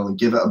in a while and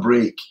give it a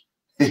break.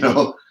 And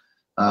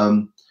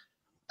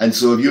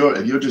so if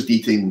you're just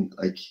eating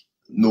like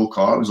no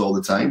carbs all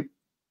the time,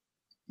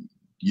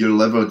 your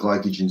liver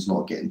glycogen is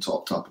not getting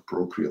topped up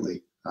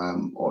appropriately,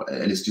 and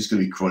it's just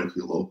going to be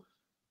chronically low.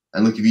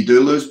 And look, if you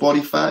do lose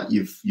body fat,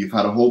 you've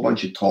had a whole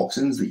bunch of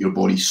toxins that your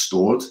body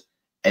stored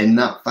in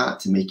that fat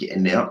to make it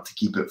inert, to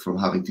keep it from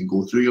having to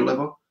go through your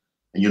liver.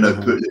 And you're now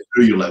putting it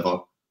through your liver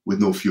with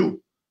no fuel.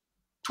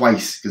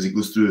 Twice, because it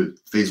goes through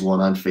phase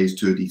 1 and phase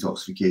 2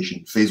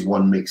 detoxification. Phase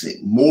 1 makes it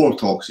more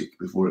toxic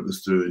before it goes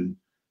through and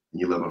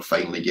your liver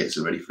finally gets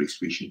it ready for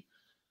excretion.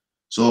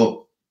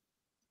 So,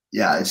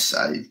 yeah, it's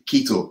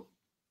keto,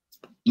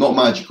 not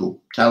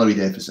magical, calorie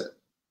deficit.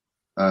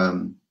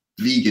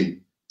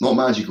 Vegan, not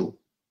magical.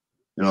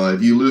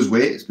 If you lose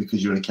weight, it's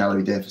because you're in a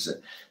calorie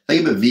deficit. The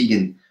thing about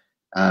vegan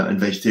and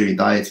vegetarian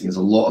dieting is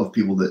a lot of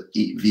people that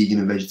eat vegan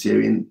and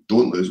vegetarian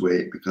don't lose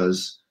weight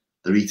because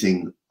they're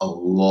eating a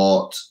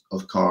lot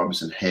of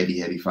carbs and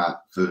heavy fat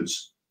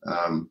foods.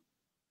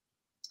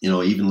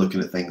 Even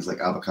looking at things like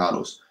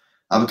avocados.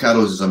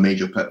 Avocados is a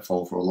major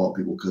pitfall for a lot of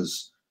people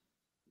because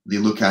they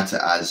look at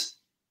it as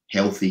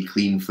healthy,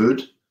 clean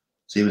food,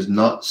 same as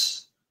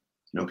nuts,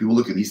 You know, people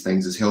look at these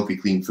things as healthy,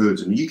 clean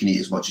foods, and you can eat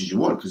as much as you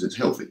want because it's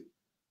healthy.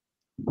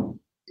 You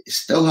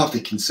still have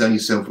to concern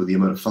yourself with the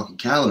amount of fucking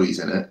calories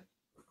in it.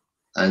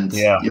 And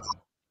yeah, you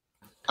know,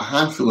 a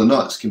handful of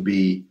nuts can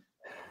be,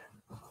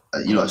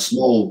 you know, a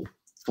small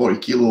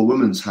 40-kilo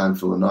woman's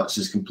handful of nuts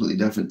is completely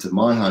different to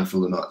my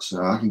handful of nuts.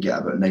 Now I can get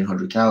about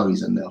 900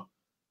 calories in there.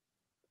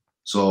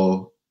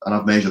 So, and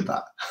I've measured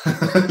that.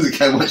 Like,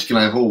 how much can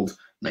I hold?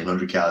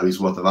 900 calories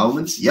worth of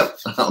almonds? Yep,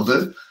 that'll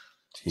do.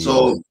 Jeez.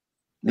 So,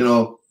 you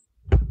know,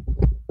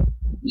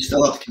 you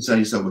still have to concern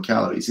yourself with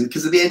calories.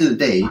 Because at the end of the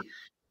day,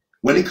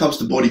 when it comes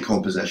to body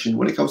composition,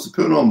 when it comes to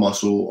putting on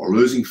muscle or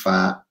losing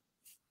fat,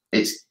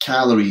 it's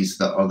calories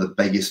that are the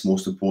biggest,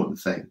 most important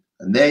thing.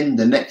 And then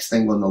the next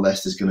thing on the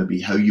list is going to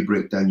be how you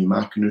break down your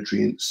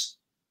macronutrients,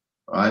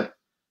 right?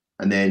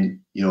 And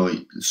then, you know,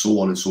 so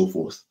on and so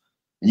forth.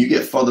 And you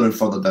get further and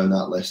further down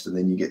that list, and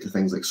then you get to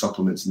things like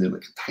supplements, and they're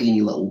like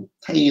tiny little,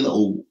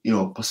 you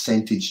know,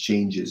 percentage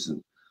changes.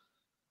 And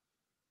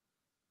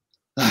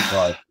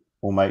right,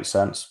 all makes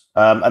sense.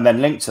 And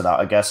then linked to that,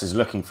 I guess, is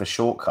looking for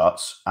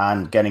shortcuts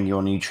and getting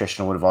your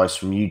nutritional advice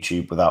from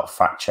YouTube without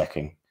fact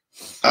checking.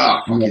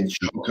 Fucking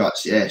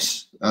shortcuts,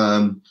 yes.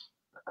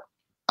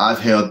 I've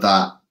heard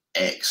that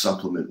X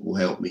supplement will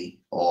help me,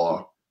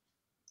 or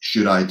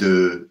should I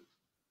do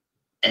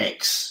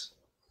X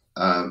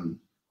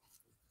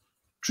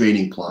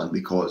training plan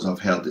because I've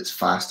heard it's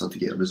faster to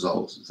get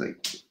results. It's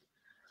like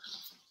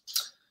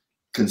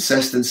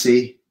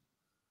consistency,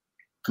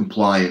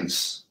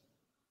 compliance,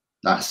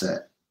 that's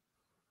it.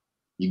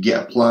 You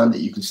get a plan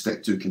that you can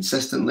stick to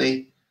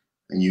consistently,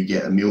 and you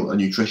get a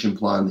nutrition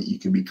plan that you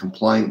can be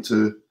compliant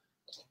to,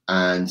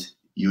 and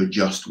you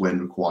adjust when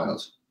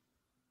required.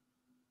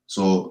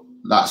 So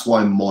that's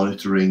why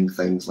monitoring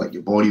things like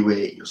your body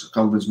weight, your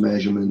circumference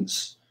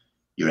measurements,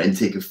 your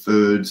intake of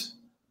food,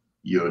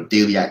 your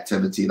daily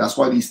activity, that's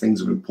why these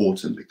things are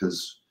important,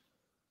 because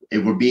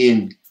if we're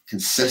being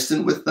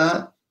consistent with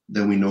that,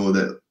 then we know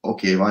that,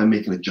 okay, if I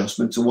make an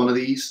adjustment to one of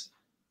these,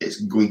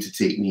 it's going to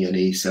take me in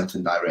a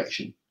certain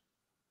direction.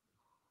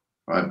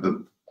 Right? But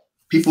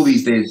people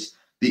these days,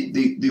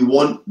 they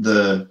want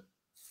the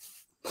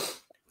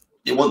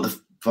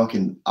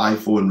fucking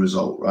iPhone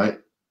result, right?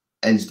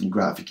 Instant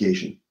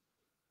gratification.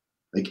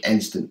 Like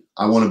instant.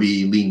 I want to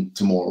be lean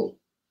tomorrow.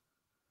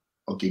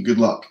 Okay, good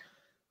luck.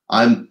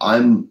 I'm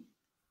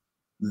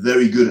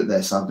very good at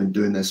this. I've been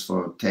doing this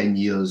for 10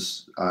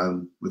 years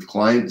with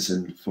clients,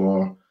 and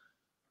for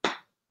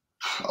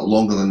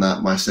longer than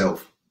that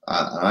myself.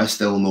 And I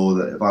still know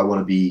that if I want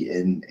to be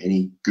in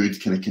any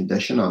good kind of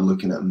condition, I'm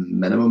looking at a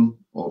minimum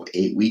of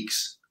 8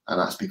 weeks. And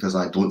that's because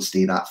I don't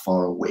stay that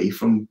far away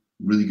from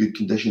really good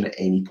condition at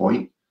any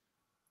point.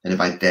 And if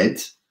I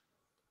did,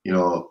 you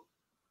know,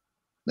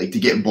 like to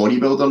get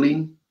bodybuilder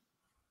lean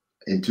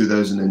in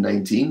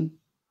 2019,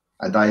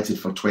 I dieted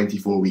for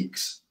 24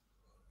 weeks.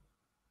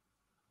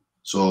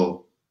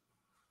 So,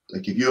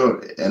 like, if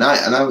you're, and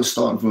I was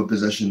starting from a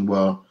position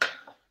where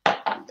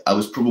I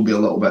was probably a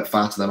little bit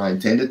fatter than I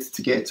intended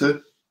to get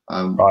to,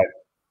 right.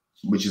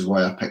 Which is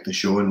why I picked the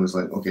show and was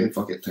like, okay,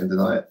 fuck it, time to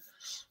diet.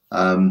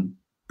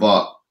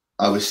 But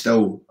I was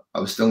still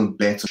in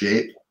better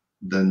shape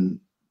than,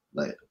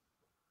 like,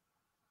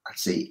 I'd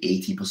say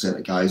 80%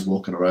 of guys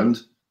walking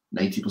around,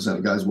 90%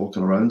 of guys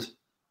walking around.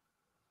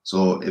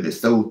 So if it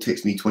still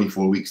takes me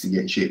 24 weeks to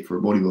get in shape for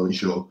a bodybuilding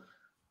show,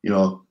 you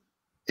know,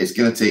 it's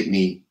going to take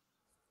me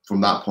from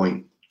that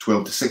point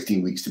 12 to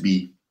 16 weeks to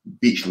be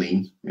beach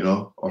lean, you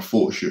know, or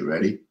photo shoot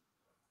ready.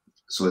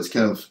 So it's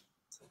kind of,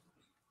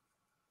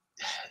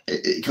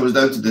 it comes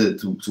down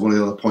to one of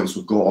the other points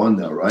we've got on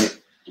there, right?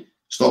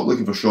 Stop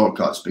looking for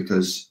shortcuts,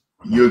 because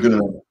you're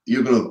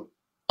gonna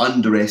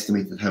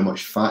underestimate how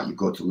much fat you've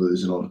got to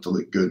lose in order to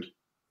look good.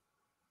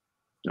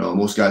 You know,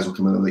 most guys will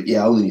come in and like,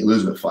 yeah, I only need to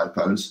lose about 5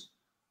 pounds.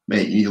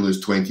 Mate, you need to lose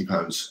 20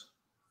 pounds.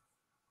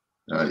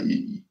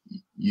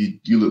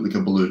 You look like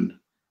a balloon.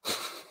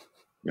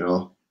 You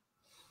know,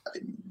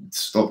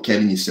 stop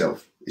kidding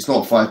yourself. It's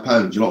not 5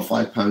 pounds. You're not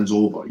 5 pounds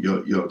over.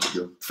 You're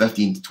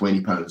 15 to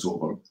 20 pounds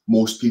over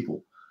most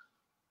people.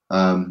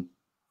 You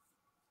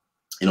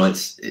know,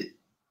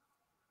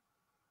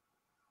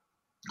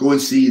 go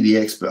and see the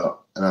expert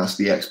and ask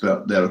the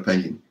expert their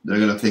opinion. They're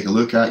going to take a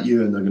look at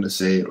you and they're going to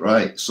say,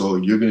 right, so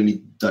you're going to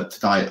need to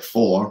diet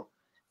for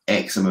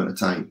X amount of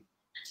time.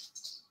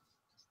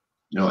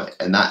 You know,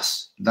 and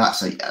that's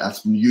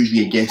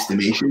usually a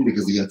guesstimation,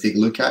 because they're going to take a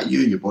look at you,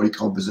 your body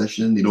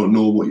composition. They don't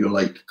know what you're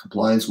like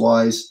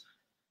compliance-wise.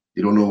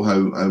 They don't know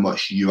how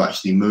much you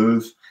actually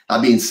move.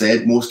 That being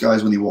said, most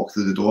guys, when they walk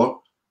through the door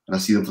and I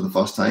see them for the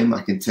first time,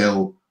 I can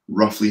tell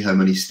roughly how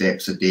many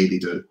steps a day they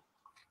do.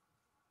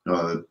 You know,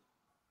 a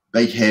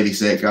big, heavy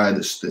set guy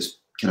that's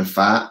kind of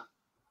fat,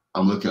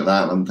 I'm looking at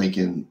that and I'm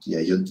thinking, yeah,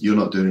 you're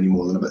not doing any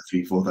more than about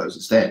 3,000-4,000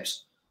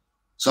 steps.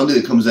 Somebody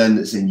that comes in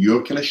that's in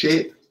your kind of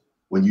shape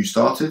when you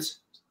started,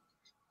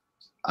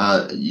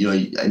 you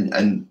know,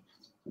 and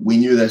we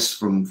knew this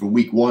from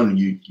week one.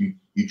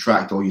 You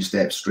tracked all your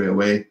steps straight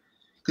away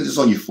because it's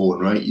on your phone,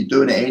 right? You're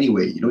doing it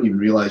anyway. You don't even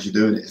realize you're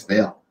doing it. It's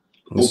there.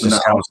 It's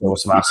just counts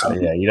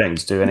automatically. Yeah, you don't need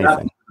to do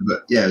anything.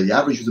 the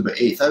average was about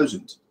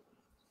 8,000.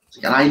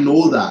 And I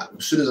know that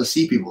as soon as I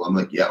see people, I'm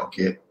like, yeah,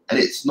 okay. And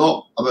it's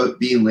not about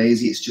being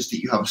lazy. It's just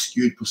that you have a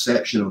skewed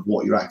perception of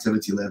what your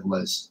activity level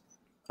is.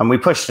 And we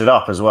pushed it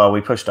up as well.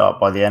 We pushed it up.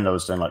 By the end, I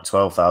was doing like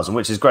 12,000,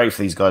 which is great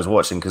for these guys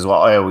watching, because what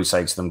I always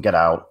say to them, get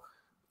out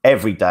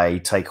every day,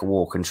 take a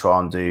walk and try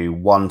and do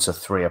 1 to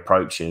 3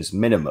 approaches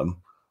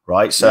minimum,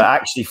 right? So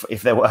actually,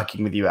 if they're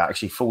working with you, it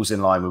actually falls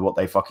in line with what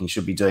they fucking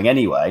should be doing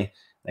anyway.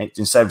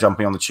 Instead of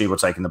jumping on the tube or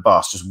taking the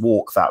bus, just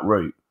walk that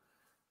route.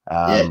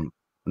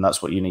 And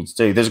that's what you need to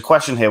do. There's a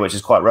question here which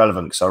is quite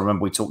relevant, because I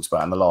remember we talked about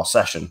it in the last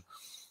session.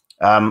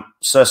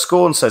 Sir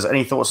Scorn says,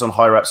 any thoughts on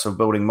high reps for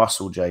building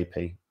muscle,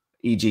 JP,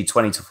 e.g.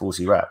 20 to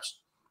 40 reps?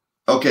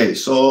 Okay,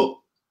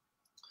 so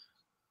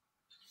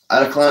I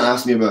had a client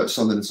ask me about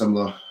something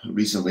similar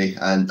recently,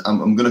 and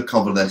I'm going to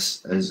cover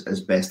this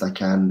as best I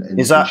can.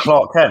 Is that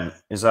Clark Kent?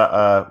 Is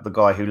that the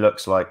guy who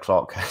looks like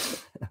Clark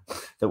Kent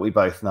that we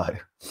both know?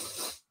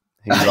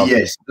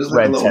 Yes.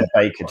 Red Ted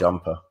Baker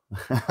jumper.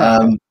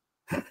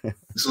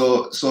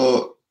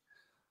 So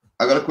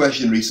I got a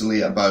question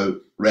recently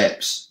about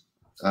reps,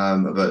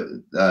 about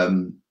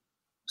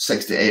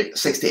 6 to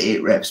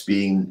 8 reps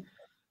being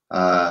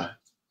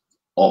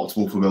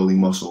optimal for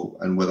building muscle,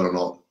 and whether or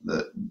not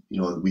that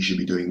we should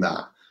be doing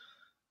that.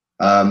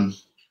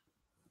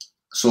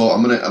 So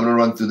I'm gonna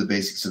run through the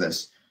basics of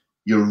this.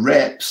 Your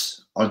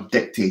reps are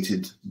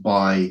dictated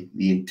by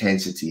the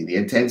intensity. The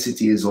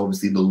intensity is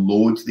obviously the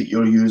load that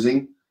you're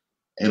using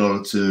in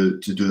order to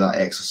do that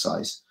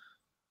exercise.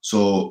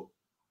 So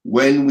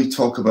when we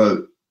talk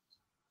about,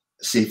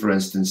 say for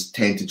instance,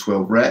 10 to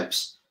 12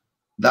 reps,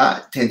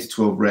 that 10 to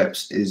 12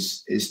 reps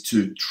is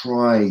to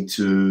try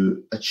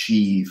to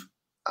achieve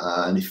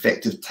an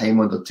effective time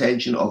under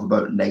tension of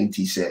about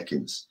 90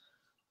 seconds.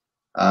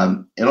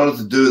 In order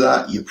to do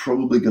that, you're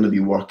probably going to be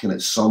working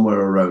at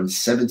somewhere around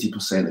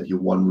 70% of your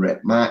 1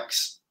 rep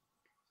max.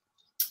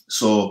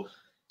 So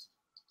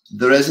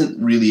there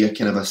isn't really a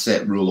kind of a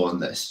set rule on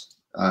this,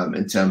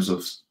 in terms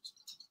of,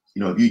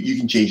 you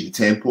can change the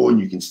tempo and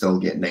you can still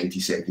get 90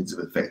 seconds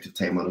of effective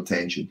time under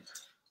tension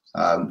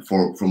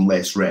from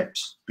less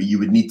reps, but you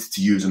would need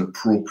to use an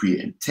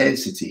appropriate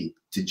intensity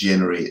to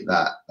generate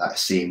that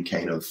same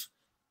kind of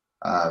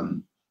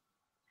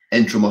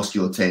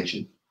intramuscular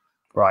tension.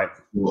 Right.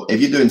 Well, if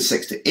you're doing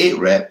 6 to 8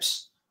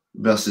 reps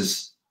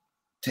versus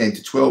 10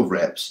 to 12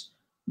 reps,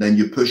 then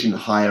you're pushing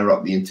higher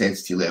up the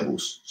intensity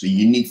levels. So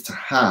you need to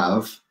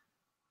have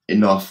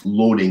enough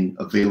loading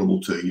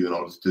available to you in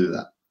order to do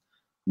that.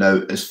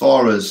 Now, as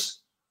far as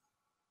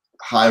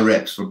high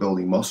reps for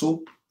building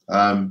muscle,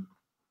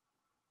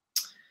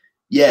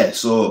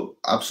 so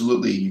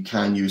absolutely you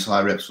can use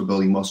high reps for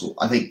building muscle.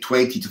 I think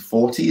 20 to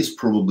 40 is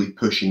probably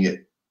pushing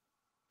it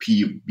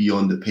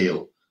beyond the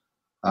pale.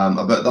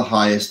 About the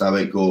highest I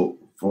might go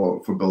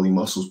for building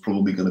muscle is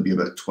probably going to be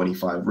about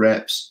 25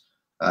 reps.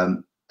 I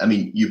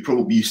mean,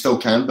 you still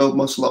can build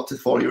muscle up to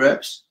 40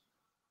 reps,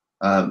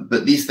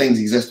 but these things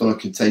exist on a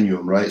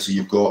continuum, right? So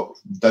you've got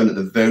down at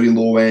the very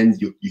low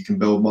end, you can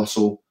build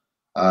muscle,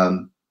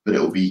 but it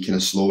will be kind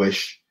of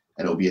slowish,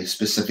 and it'll be a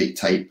specific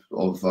type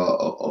of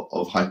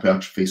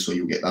hypertrophy. So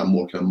you'll get that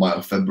more kind of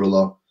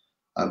myofibrillar,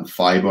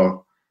 fiber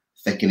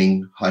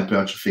thickening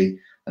hypertrophy,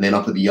 and then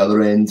up at the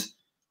other end,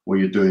 where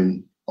you're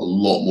doing a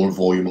lot more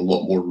volume, a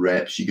lot more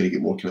reps, you're going to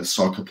get more kind of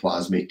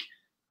sarcoplasmic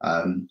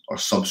or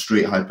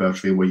substrate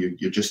hypertrophy, where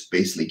you're just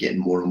basically getting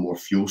more and more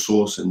fuel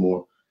source and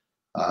more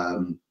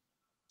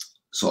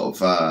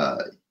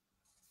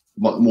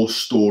more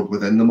stored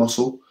within the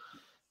muscle,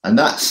 and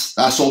that's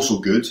also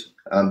good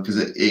because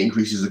it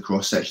increases the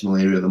cross-sectional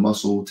area of the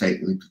muscle.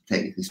 Technically,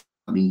 that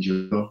means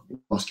you're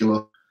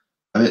muscular,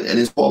 and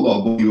it's what a lot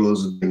of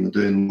bodybuilders are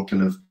doing, more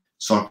kind of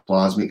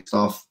sarcoplasmic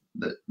stuff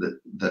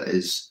that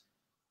is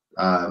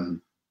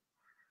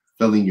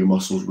filling your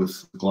muscles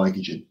with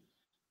glycogen.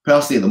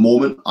 Personally, at the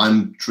moment,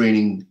 I'm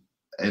training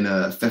in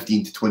a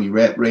 15 to 20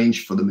 rep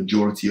range for the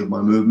majority of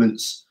my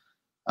movements.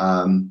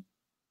 And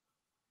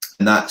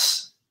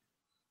that's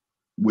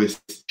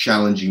with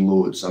challenging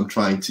loads. I'm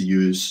trying to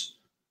use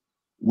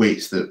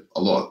weights that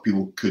a lot of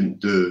people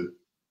couldn't do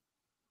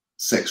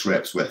 6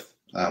 reps with.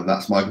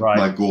 That's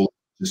my goal,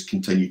 just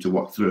continue to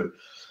work through.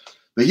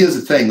 But here's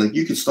the thing, like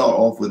you could start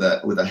off with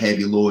a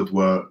heavy load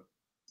where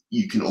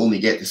you can only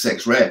get to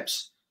 6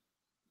 reps.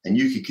 And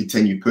you could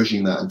continue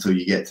pushing that until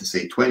you get to,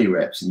 say, 20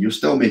 reps, and you're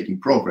still making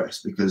progress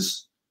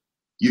because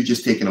you've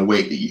just taken a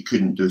weight that you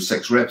couldn't do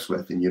 6 reps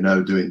with, and you're now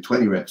doing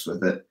 20 reps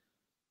with it.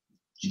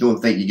 You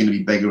don't think you're going to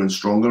be bigger and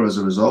stronger as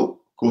a result?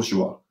 Of course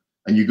you are.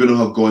 And you're going to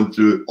have gone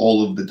through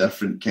all of the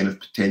different kind of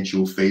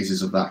potential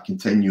phases of that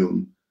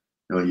continuum.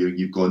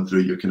 You've gone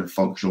through your kind of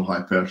functional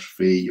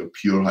hypertrophy, your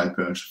pure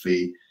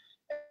hypertrophy,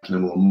 kind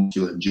of more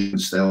muscular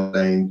endurance style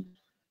thing.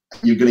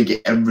 You're going to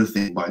get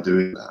everything by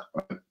doing that,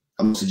 right?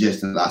 I'm not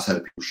suggesting that's how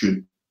people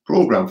should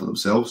program for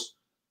themselves,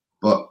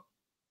 but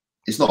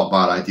it's not a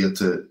bad idea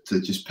to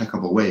just pick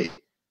up a weight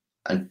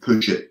and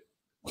push it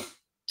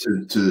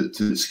to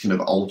this kind of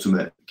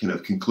ultimate kind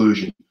of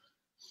conclusion.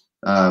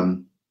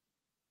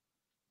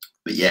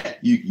 But yeah,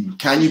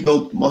 can you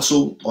build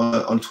muscle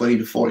on 20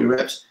 to 40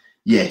 reps?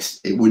 Yes,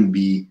 it wouldn't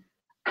be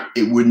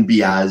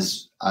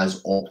as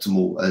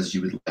optimal as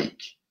you would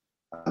like.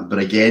 But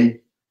again,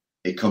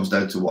 it comes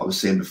down to what I was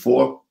saying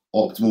before: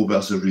 optimal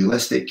versus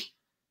realistic.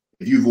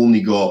 If you've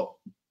only got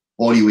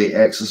bodyweight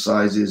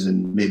exercises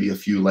and maybe a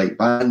few light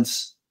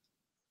bands,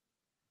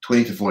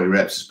 20 to 40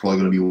 reps is probably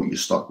going to be what you're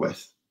stuck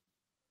with.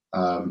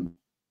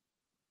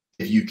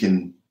 If you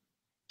can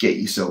get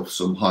yourself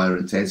some higher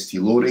intensity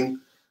loading,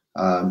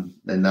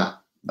 then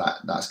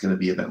that's going to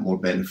be a bit more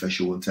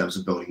beneficial in terms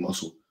of building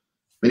muscle.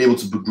 Being able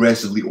to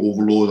progressively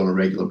overload on a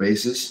regular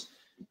basis,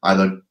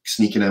 either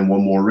sneaking in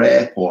one more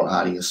rep or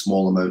adding a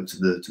small amount to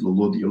the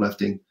load that you're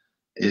lifting,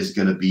 is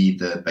going to be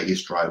the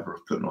biggest driver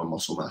of putting on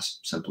muscle mass.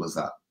 Simple as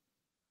that.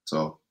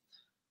 So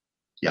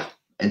yeah,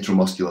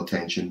 intramuscular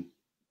tension,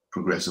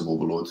 progressive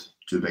overload,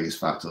 two biggest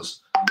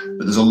factors. But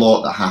there's a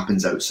lot that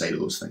happens outside of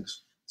those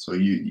things. So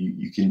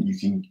you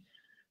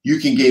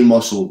can gain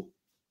muscle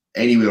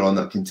anywhere on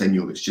that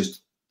continuum. It's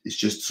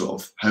just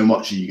sort of how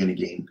much are you going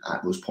to gain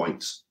at those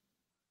points.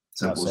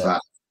 Simple as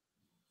that.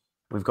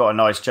 We've got a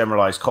nice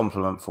generalised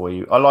compliment for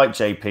you. I like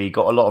JP.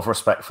 Got a lot of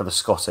respect for the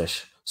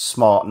Scottish.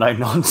 Smart, no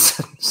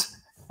nonsense.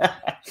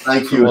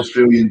 Thank you,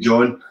 Australian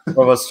John.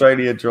 From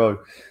Australia, John.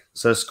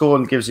 So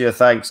Scorn gives you a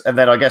thanks. And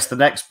then I guess the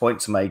next point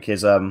to make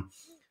is,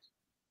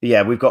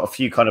 yeah, we've got a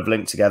few kind of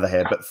linked together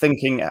here. But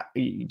thinking,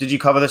 did you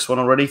cover this one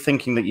already?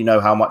 Thinking that you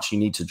know how much you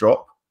need to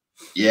drop?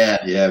 Yeah,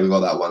 we got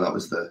that one. That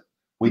was the...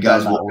 We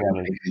guys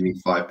walking me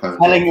 5 pounds.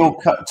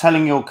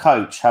 Telling your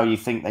coach how you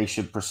think they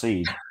should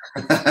proceed.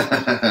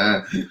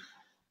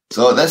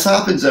 So this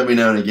happens every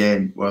now and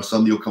again, where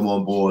somebody will come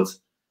on board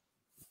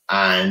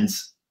and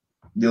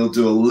they'll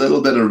do a little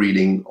bit of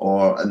reading,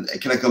 and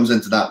it kind of comes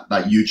into that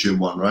YouTube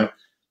one, right?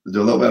 They'll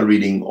do a little bit of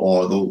reading,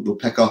 or they'll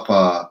pick up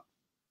a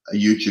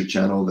YouTube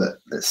channel that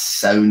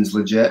sounds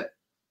legit,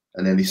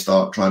 and then they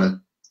start trying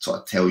to sort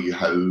of tell you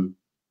how to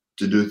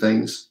do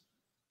things.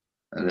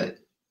 And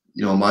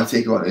my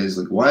take on it is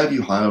like, why have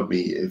you hired me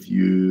if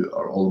you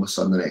are all of a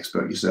sudden an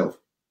expert yourself?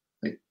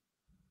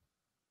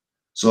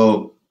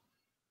 So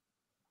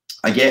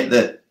I get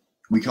that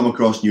we come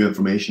across new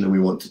information and we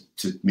want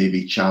to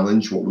maybe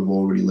challenge what we've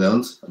already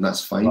learned, and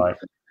that's fine. Right.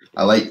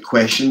 I like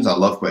questions. I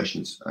love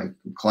questions.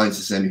 Clients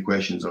that send me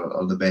questions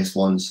are the best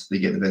ones. They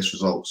get the best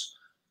results.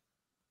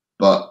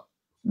 But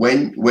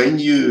when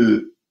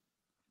you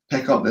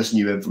pick up this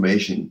new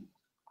information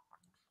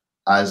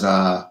as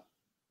a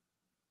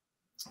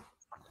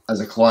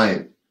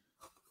client,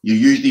 you're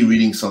usually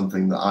reading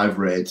something that I've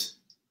read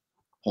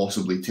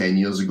possibly 10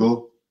 years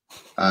ago,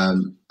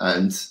 and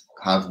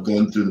have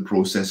gone through the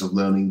process of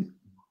learning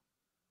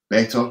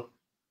better.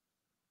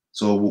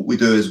 So what we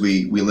do is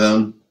we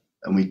learn,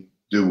 and we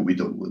do what we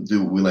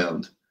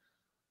learned,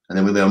 and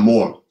then we learn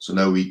more. So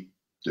now we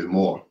do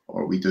more,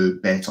 or we do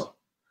better.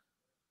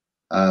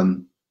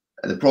 And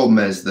the problem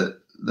is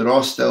that there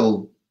are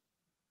still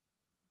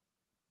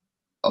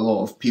a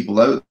lot of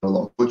people out there, a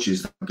lot of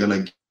coaches that are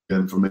going to give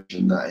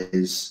information that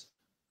is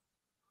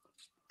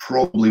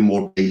probably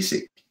more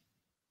basic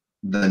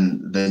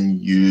than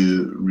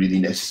you really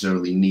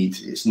necessarily need.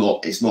 It's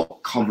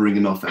not covering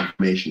enough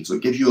information. So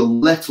it gives you a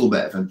little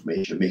bit of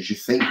information, makes you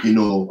think you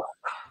know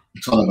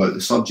a ton about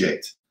the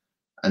subject,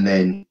 and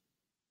then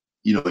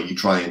you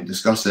try and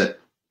discuss it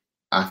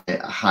at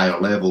a higher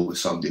level with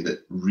somebody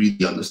that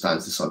really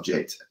understands the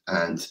subject,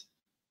 and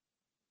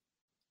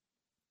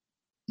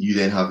you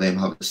then have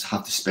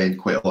to spend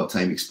quite a lot of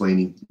time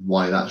explaining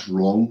why that's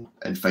wrong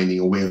and finding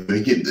a way of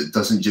doing it that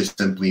doesn't just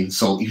simply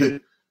insult you.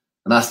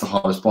 And that's the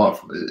hardest part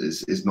for it,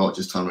 is not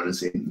just turn around and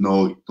say,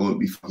 no, don't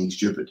be fucking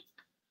stupid.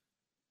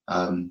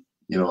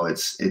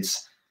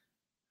 It's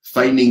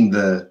finding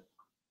the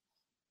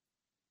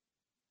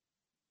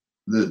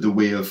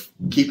way of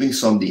keeping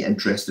somebody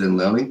interested in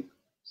learning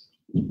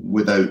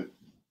without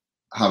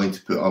having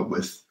to put up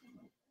with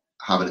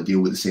having to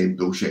deal with the same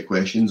bullshit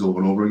questions over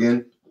and over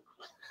again.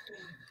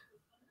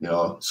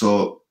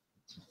 So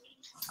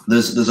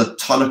there's a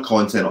ton of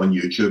content on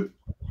YouTube,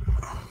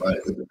 right?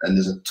 And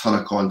there's a ton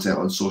of content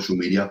on social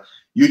media.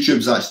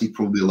 YouTube's actually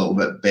probably a little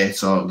bit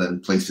better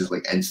than places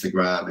like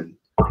Instagram and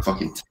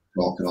fucking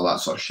TikTok and all that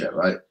sort of shit,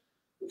 right?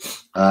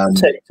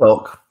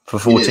 TikTok for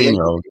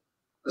 14-year-olds.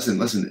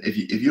 Listen. If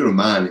you're a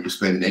man and you're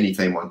spending any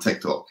time on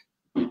TikTok,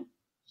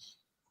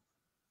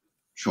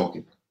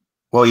 shocking.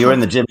 Well, you're in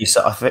the Jimmy.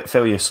 I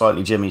feel you're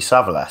slightly Jimmy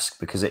Savile-esque,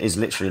 because it is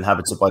literally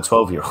inhabited by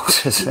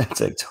 12-year-olds, isn't it,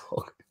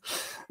 TikTok?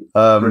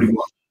 Pretty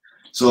much.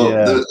 So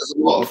yeah.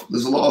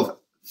 There's a lot of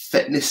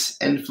fitness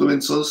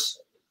influencers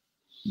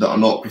that are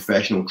not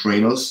professional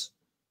trainers,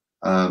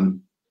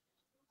 and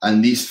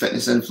these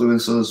fitness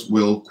influencers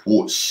will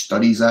quote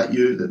studies at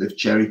you that they've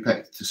cherry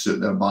picked to suit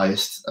their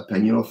biased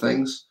opinion of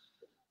things.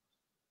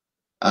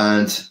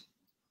 And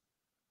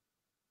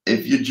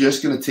if you're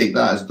just going to take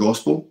that as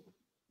gospel,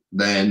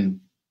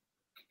 then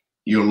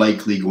you're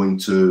likely going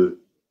to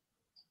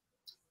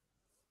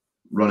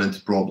run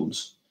into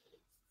problems.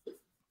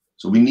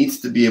 So we need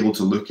to be able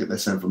to look at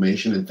this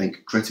information and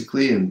think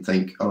critically and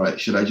think, all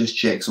right, should I just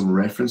check some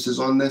references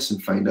on this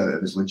and find out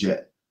if it's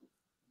legit?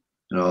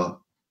 You know,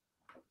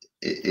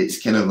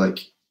 it's kind of like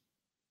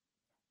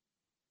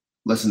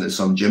listen to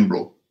some gym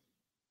bro.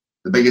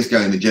 The biggest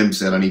guy in the gym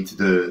said I need to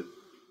do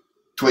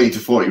 20 to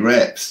 40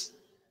 reps,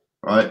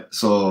 right?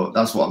 So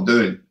that's what I'm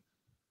doing.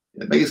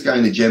 The biggest guy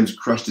in the gym's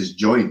crushed his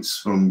joints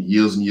from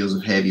years and years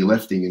of heavy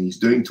lifting, and he's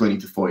doing 20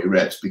 to 40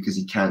 reps because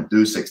he can't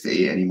do 6 to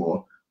 8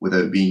 anymore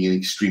without being in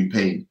extreme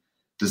pain.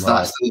 Does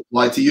that still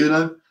apply to you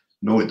now?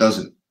 No, it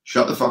doesn't.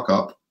 Shut the fuck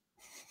up.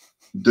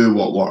 Do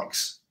what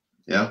works.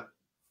 Yeah.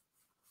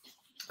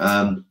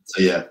 So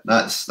yeah,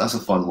 that's a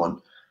fun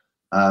one.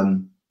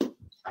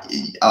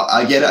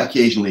 I get it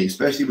occasionally,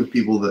 especially with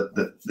people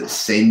that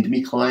send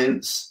me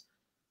clients.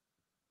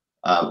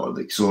 Or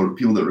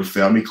people that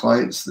refer me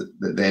clients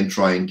that then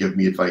try and give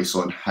me advice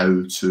on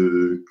how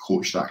to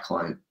coach that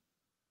client.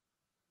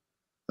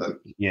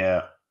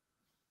 Yeah.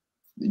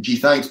 Gee,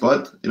 thanks,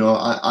 bud. You know,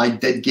 I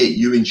did get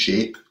you in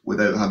shape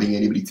without having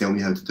anybody tell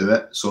me how to do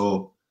it.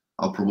 So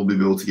I'll probably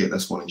be able to get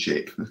this one in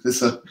shape.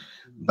 So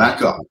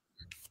back up.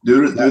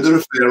 Do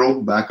the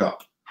referral, back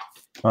up.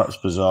 That's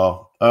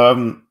bizarre.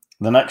 The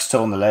next two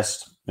on the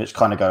list, which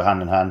kind of go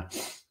hand in hand,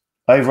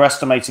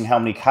 overestimating how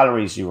many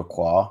calories you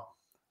require,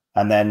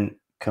 and then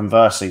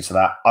conversely to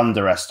that,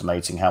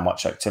 underestimating how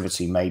much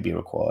activity may be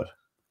required.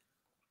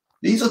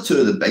 These are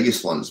two of the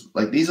biggest ones.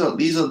 Like these are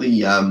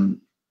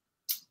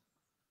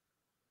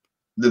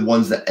the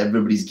ones that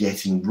everybody's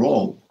getting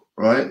wrong,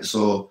 right?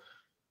 So,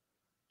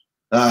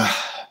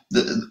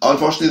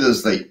 unfortunately,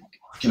 there's like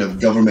kind of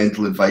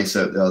governmental advice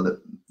out there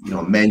that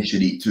men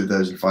should eat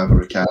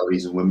 2,500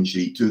 calories and women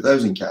should eat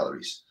 2,000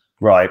 calories.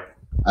 Right.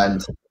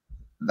 And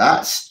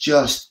that's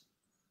just,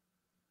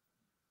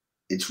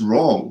 it's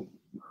wrong.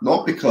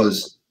 Not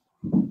because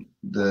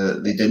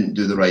they didn't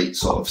do the right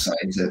sort of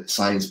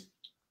science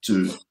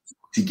to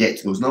get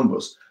to those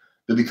numbers,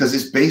 but because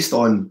it's based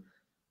on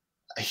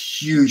a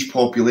huge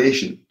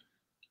population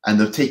and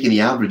they're taking the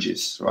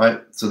averages,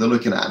 right? So they're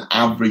looking at an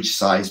average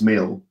size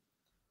male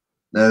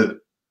now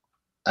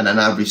and an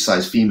average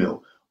size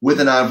female with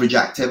an average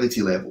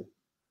activity level,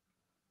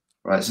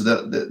 right? So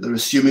they're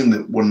assuming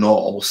that we're not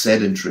all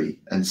sedentary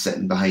and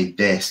sitting behind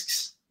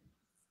desks.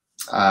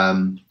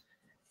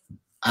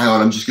 Hang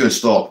on, I'm just going to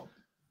stop.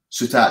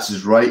 Sutats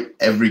is right.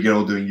 Every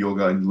girl doing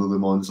yoga and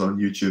Lululemons on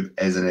YouTube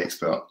is an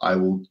expert. I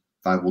will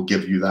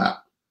give you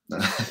that.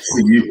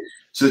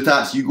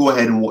 Sutats, you go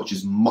ahead and watch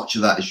as much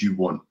of that as you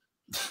want.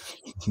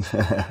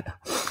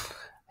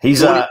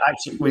 He's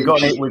actually we've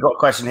got a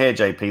question here,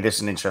 JP. This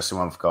is an interesting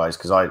one for guys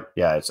because I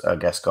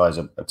guess guys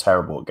are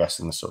terrible at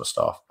guessing this sort of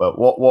stuff. But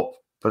what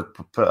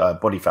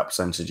body fat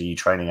percentage are you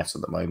training at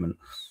the moment?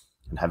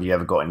 And have you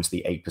ever got into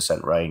the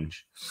 8%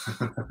 range?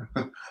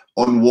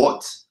 On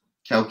what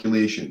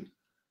calculation?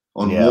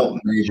 On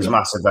what measure? There's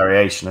massive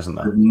variation, isn't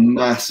there?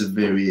 Massive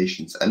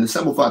variations. And the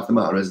simple fact of the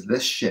matter is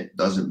this shit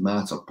doesn't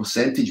matter.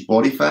 Percentage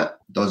body fat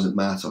doesn't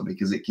matter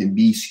because it can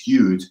be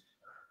skewed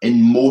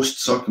in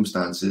most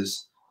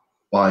circumstances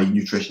by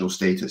nutritional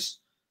status.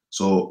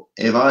 So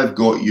if I've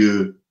got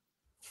you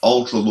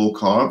ultra low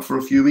carb for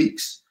a few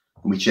weeks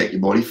and we check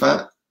your body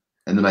fat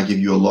and then I give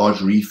you a large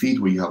refeed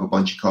where you have a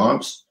bunch of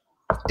carbs,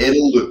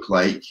 it'll look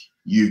like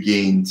you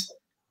gained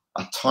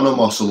a ton of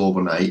muscle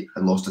overnight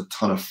and lost a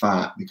ton of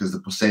fat because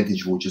the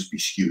percentage will just be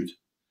skewed.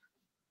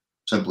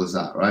 Simple as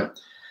that, right?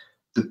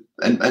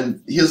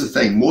 And here's the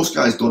thing. Most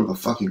guys don't have a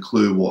fucking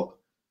clue what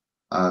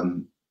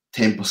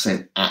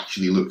 10%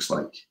 actually looks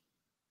like.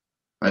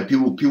 Right?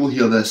 People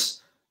hear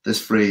this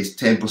phrase,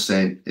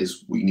 10%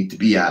 is what you need to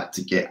be at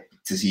to get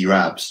to see your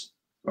abs,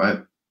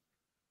 right?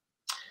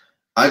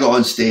 I got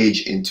on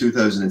stage in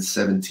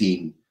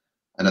 2017,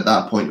 and at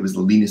that point, it was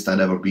the leanest I'd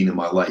ever been in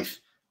my life.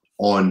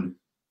 On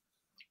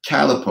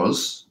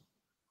calipers,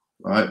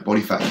 right,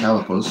 body fat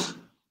calipers,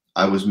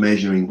 I was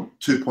measuring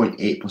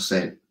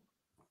 2.8%.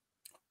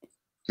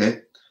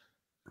 Okay?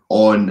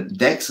 On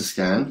DEXA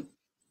scan,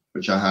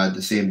 which I had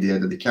the same day I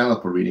did the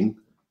caliper reading,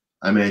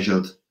 I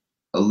measured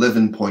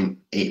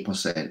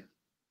 11.8%.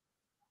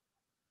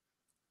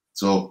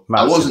 So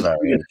I wasn't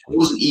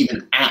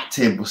even at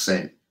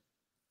 10%.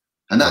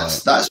 And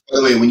that's by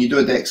the way, when you do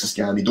a DEXA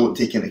scan, you don't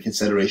take into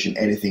consideration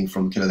anything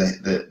from kind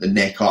of the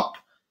neck up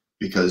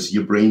because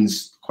your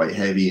brain's quite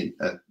heavy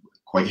and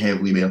quite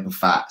heavily made up of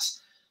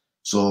fats.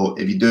 So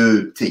if you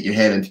do take your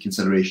head into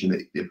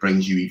consideration, it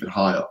brings you even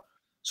higher.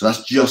 So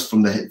that's just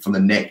from the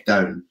neck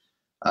down,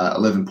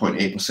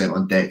 11.8%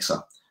 on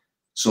DEXA.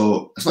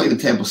 So it's not even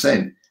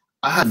 10%.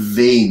 I had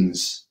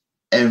veins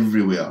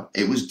everywhere.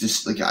 It was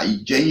just like, I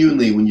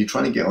genuinely, when you're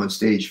trying to get on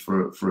stage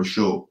for a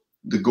show,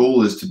 the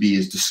goal is to be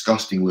as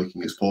disgusting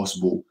looking as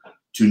possible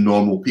to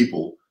normal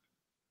people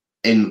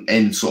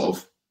in sort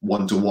of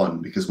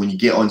one-to-one, because when you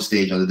get on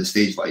stage under the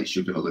stage lights,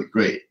 you're going to look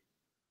great.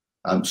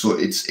 So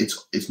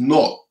it's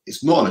not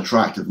an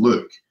attractive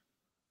look.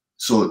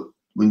 So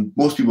when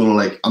most people are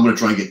like, I'm going to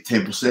try and get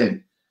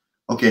 10%.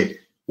 Okay,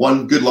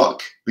 one, good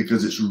luck,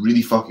 because it's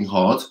really fucking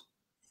hard.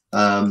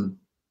 And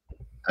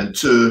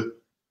two,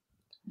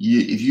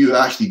 if you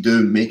actually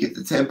do make it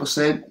to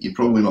 10%, you're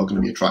probably not going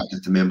to be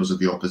attracted to members of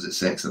the opposite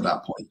sex at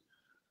that point.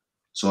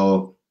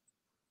 So,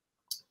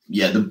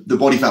 yeah, the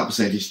body fat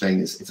percentage thing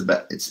it's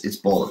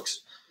bollocks.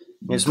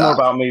 It's more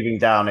about moving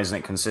down, isn't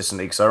it,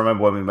 consistently? Because I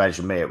remember when we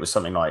measured me, it was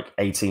something like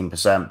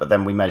 18%, but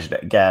then we measured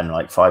it again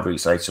like 5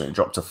 weeks later and it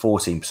dropped to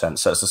 14%.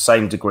 So it's the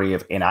same degree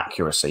of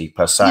inaccuracy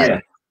per se,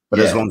 but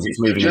as long as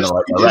it's moving in the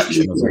right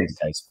direction, as is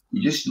the case.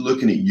 You're just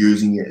looking at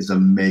using it as a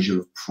measure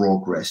of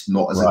progress,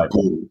 not as a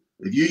goal.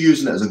 If you're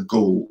using it as a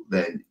goal,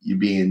 then you're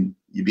being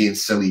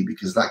silly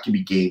because that can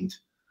be gained.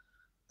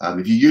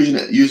 If you're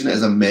using it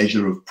as a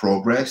measure of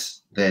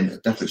progress, then a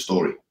different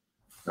story.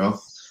 You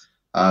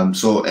know?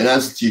 So in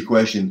answer to your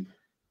question,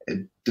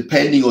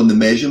 depending on the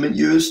measurement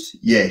used,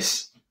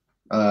 yes.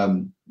 As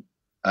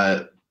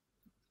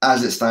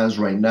it stands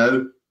right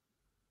now,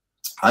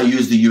 I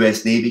use the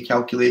US Navy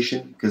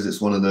calculation because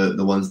it's one of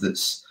the ones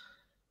that's,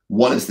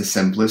 one, it's the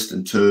simplest,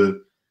 and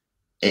two,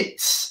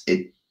 it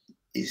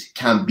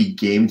can't be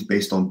gamed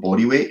based on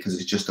body weight because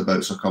it's just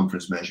about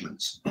circumference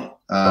measurements.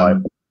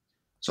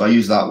 So I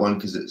use that one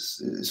because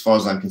it's, as far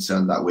as I'm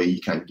concerned, that way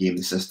you can't game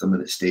the system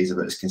and it stays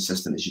about as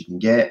consistent as you can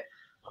get.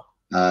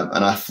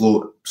 And I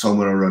float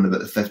somewhere around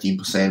about the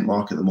 15%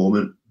 mark at the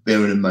moment,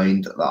 bearing in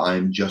mind that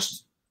I'm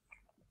just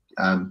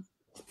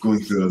going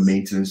through a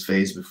maintenance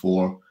phase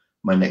before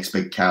my next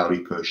big calorie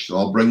push. So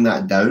I'll bring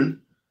that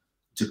down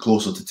to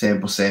closer to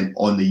 10%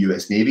 on the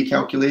US Navy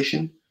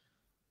calculation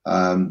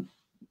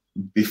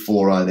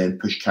before I then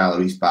push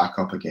calories back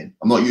up again.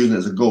 I'm not using it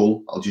as a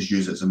goal. I'll just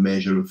use it as a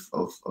measure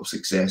of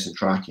success in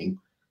tracking.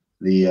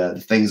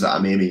 The things that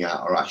I'm aiming at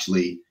are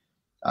actually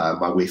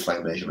my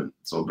waistline measurement.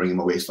 So bringing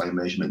my waistline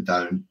measurement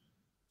down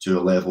to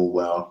a level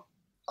where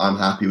I'm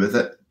happy with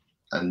it,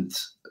 and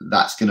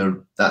that's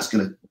gonna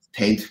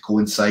tend to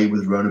coincide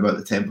with around about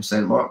the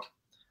 10% mark.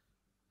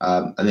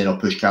 And then I'll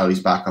push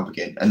calories back up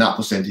again, and that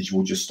percentage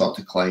will just start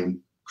to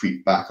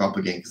creep back up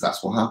again, because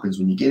that's what happens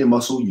when you gain a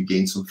muscle, you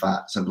gain some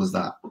fat. Simple as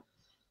that.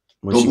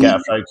 We should get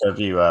a photo of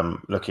you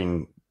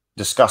looking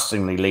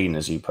disgustingly lean,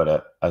 as you put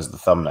it, as the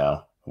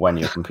thumbnail when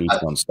you're competing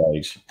on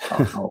stage.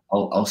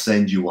 I'll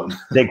send you one.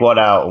 Dig one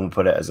out and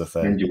put it as a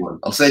thing. Send you one.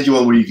 I'll send you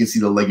one where you can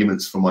see the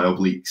ligaments from my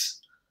obliques.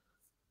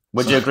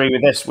 Would you agree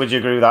with this? Would you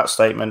agree with that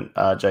statement,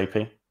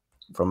 JP,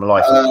 from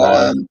Life of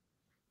Clive?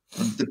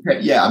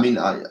 Yeah, I mean,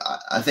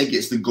 I think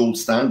it's the gold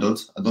standard.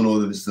 I don't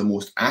know if it's the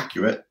most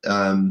accurate,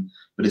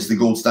 but it's the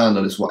gold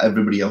standard. It's what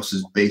everybody else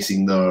is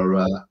basing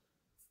their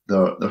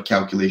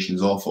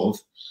calculations off of.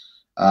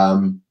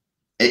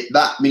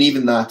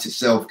 Even that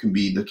itself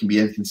there can be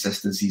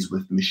inconsistencies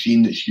with the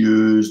machine that's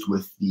used,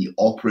 with the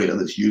operator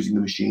that's using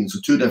the machine. So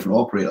two different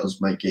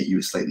operators might get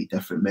you slightly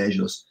different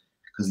measures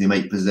because they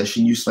might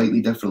position you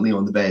slightly differently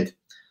on the bed.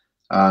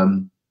 But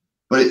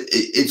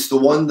it's the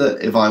one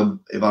that if I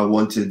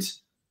wanted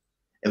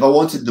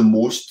the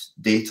most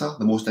data,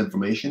 the most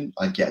information,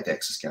 I'd get a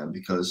DEXA scan,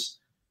 because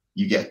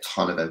you get a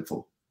ton of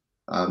info.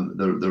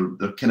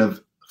 They're kind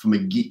of, from a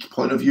geek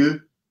point of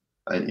view,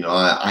 and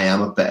I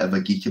am a bit of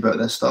a geek about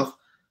this stuff.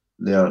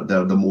 They're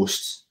the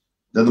most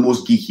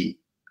geeky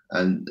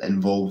and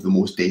involve the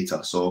most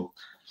data. So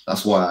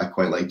that's why I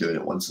quite like doing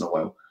it once in a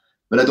while.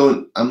 But I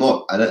don't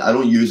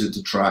use it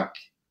to track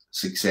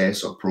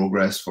success or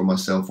progress for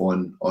myself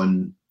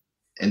in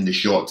the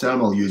short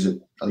term. I'll use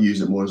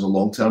it more as a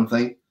long term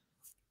thing,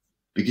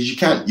 because you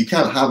can't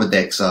have a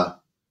DEXA. I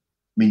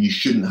mean, you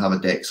shouldn't have a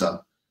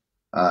DEXA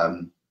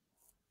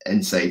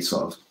inside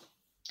sort of,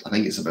 I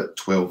think it's about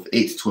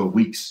 8 to 12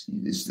 weeks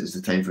is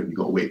the time frame you've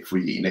got to wait before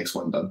you get your next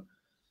one done.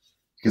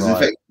 Because in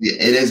fact,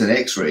 it is an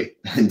X-ray,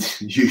 and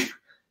if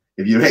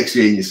you're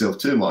X-raying yourself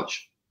too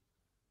much,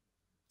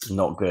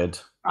 not good.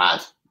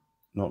 Bad.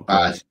 Not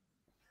bad. Good.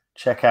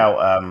 Check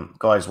out,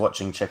 guys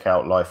watching, check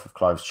out Life of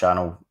Clive's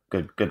channel.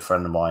 Good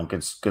friend of mine.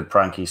 Good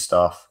pranky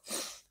stuff.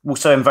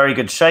 Also in very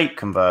good shape,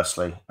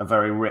 conversely. A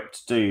very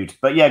ripped dude.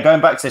 But yeah, going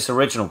back to this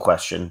original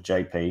question,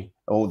 JP,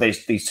 or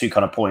these two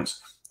kind of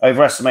points.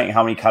 Overestimating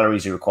how many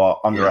calories you require,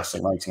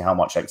 underestimating how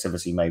much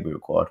activity may be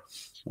required.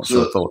 What's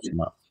your thoughts on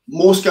that?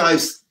 Most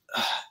guys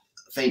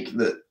think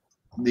that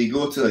they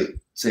go to,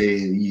 say,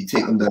 you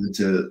take them down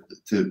to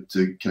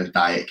kind of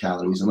diet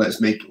calories, and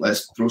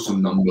let's throw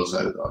some numbers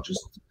out that are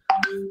just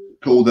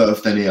pulled out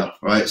of thin air,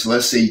 right? So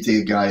let's say you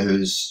take a guy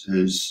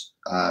who's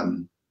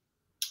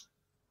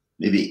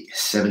maybe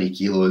 70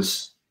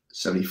 kilos,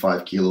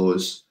 75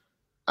 kilos,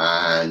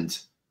 and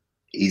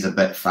he's a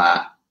bit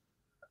fat.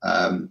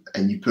 And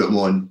you put them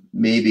on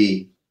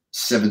maybe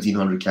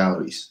 1,700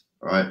 calories,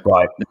 right?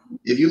 Right.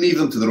 If you leave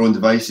them to their own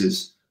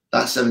devices,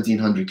 that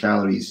 1,700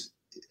 calories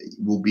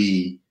will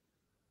be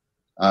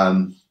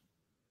a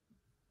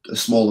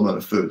small amount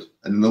of food,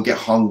 and then they'll get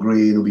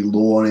hungry. They'll be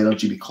low on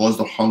energy because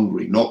they're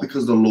hungry, not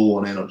because they're low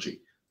on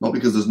energy, not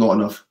because there's not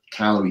enough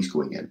calories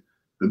going in,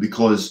 but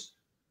because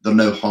they're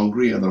now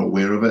hungry and they're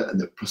aware of it, and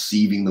they're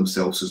perceiving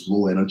themselves as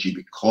low energy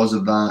because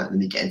of that. And then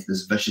they get into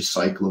this vicious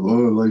cycle of,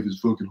 oh, life is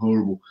fucking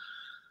horrible.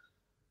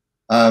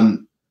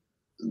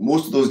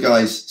 most of those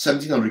guys,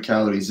 1,700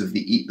 calories, if they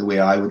eat the way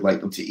I would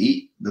like them to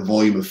eat, the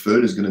volume of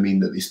food is going to mean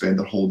that they spend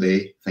their whole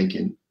day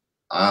thinking,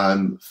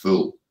 I'm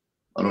full.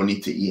 I don't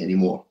need to eat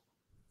anymore.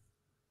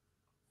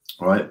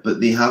 All right. But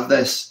they have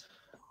this,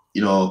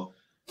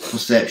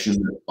 perception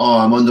that,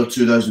 I'm under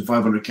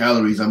 2,500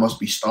 calories. I must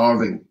be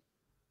starving.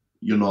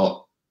 You're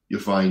not. You're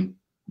fine.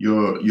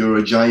 You're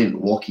a giant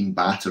walking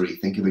battery.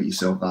 Think about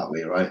yourself that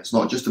way, right? It's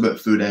not just about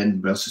food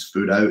in versus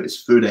food out.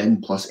 It's food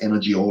in plus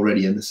energy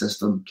already in the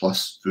system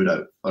plus food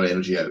out or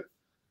energy out.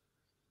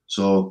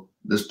 So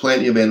there's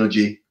plenty of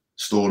energy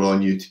stored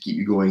on you to keep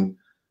you going.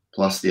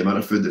 Plus the amount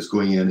of food that's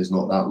going in is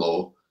not that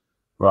low.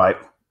 Right.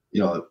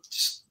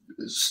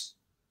 Just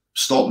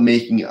stop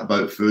making it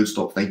about food.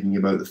 Stop thinking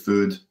about the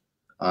food.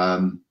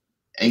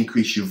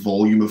 Increase your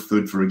volume of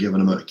food for a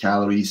given amount of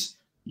calories.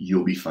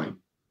 You'll be fine.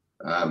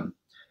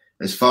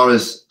 As far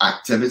as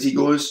activity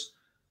goes,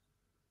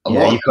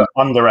 you're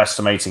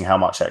underestimating how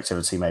much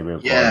activity may be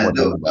required. Yeah,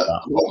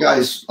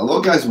 a lot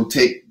of guys will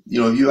take,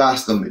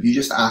 if you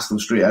just ask them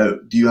straight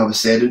out, do you have a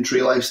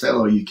sedentary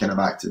lifestyle or are you kind of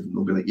active? And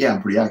they'll be like, yeah,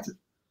 I'm pretty active.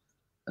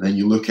 And then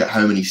you look at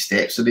how many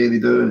steps a day they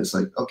do, and it's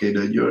like, okay,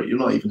 dude, you're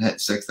not even hitting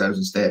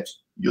 6,000 steps.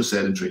 You're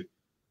sedentary.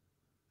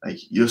 Like,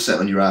 you're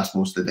sitting on your ass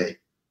most of the day.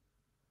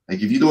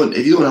 Like, if you don't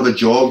have a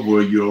job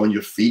where you're on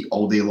your feet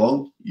all day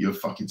long, you're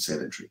fucking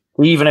sedentary.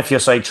 Even if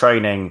you're, say,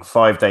 training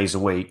 5 days a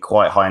week,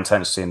 quite high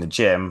intensity in the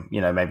gym,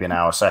 maybe an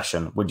hour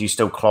session, would you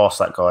still class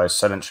that guy as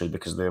sedentary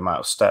because of the amount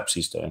of steps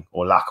he's doing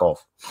or lack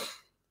of?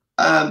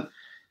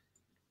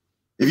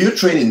 If you're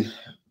training,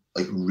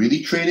 like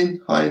really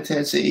training high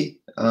intensity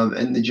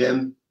in the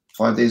gym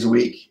 5 days a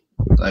week,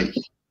 like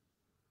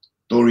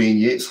Dorian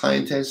Yates high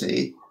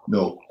intensity,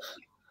 no.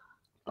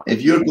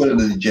 If you're going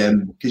to the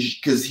gym,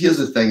 because here's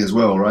the thing as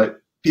well, right?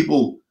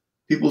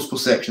 People's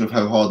perception of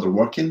how hard they're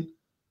working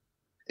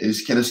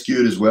is kind of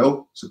skewed as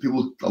well. So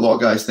a lot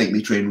of guys think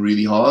they train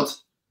really hard,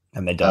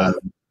 and they don't.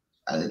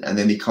 And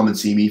then they come and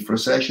see me for a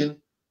session,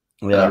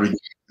 yeah.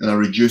 and I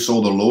reduce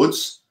all their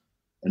loads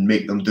and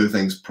make them do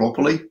things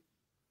properly,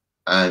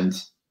 and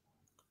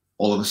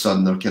all of a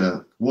sudden they're kind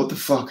of, what the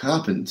fuck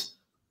happened?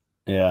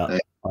 Yeah,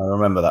 I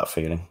remember that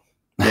feeling.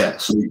 Yeah,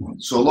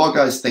 so a lot of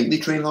guys think they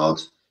train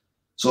hard.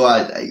 So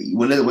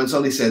when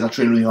somebody says I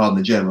train really hard in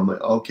the gym, I'm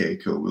like, okay,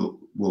 cool.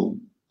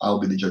 I'll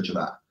be the judge of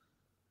that.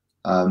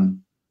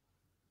 And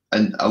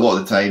a lot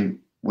of the time,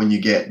 when you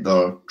get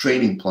their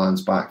training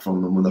plans back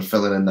from them, when they're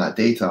filling in that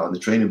data on the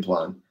training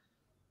plan,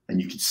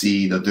 and you can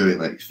see they're doing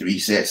like 3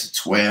 sets of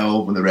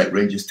 12, and the rep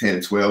range is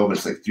 10 to 12, and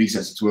it's like 3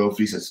 sets of 12,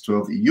 3 sets of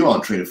 12. You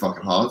aren't training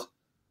fucking hard.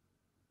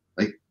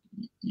 Like,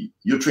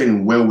 you're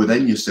training well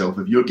within yourself.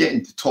 If you're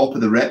getting to the top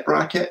of the rep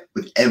bracket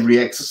with every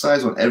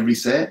exercise on every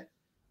set,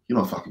 you're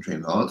not fucking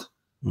training hard.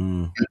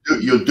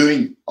 You're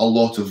doing a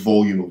lot of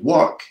volume of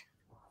work,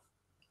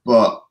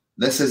 but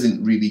this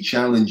isn't really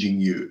challenging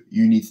you.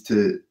 You need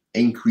to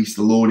increase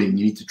the loading.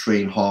 You need to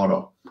train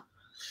harder.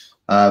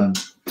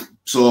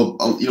 So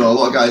a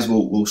lot of guys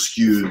will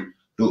skew.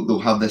 They'll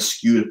have this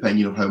skewed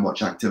opinion of how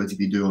much activity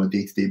they do on a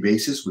day-to-day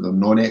basis with a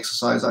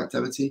non-exercise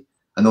activity,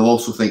 and they'll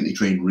also think they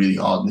train really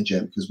hard in the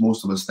gym, because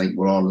most of us think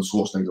we're Arnold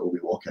Schwarzenegger will be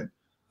walking,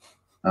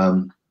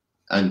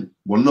 and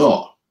we're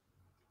not.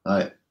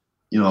 Right?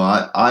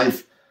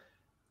 I've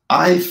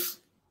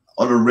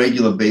on a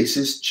regular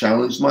basis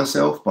challenged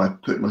myself by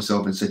putting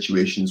myself in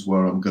situations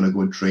where I'm going to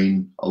go and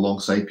train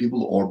alongside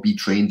people or be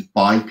trained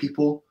by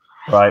people,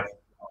 right,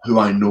 who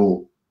I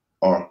know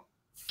are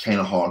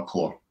kind of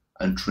hardcore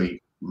and train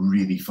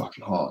really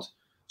fucking hard,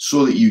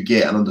 so that you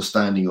get an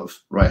understanding of,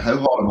 right, how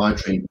hard am I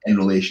training in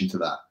relation to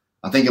that?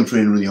 I think I'm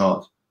training really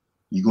hard.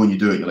 You go and you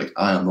do it, you're like,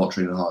 I am not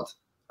training hard.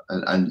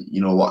 And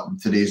you know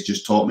what today's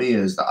just taught me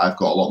is that I've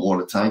got a lot more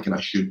in the tank, and I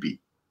should be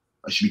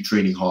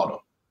training harder.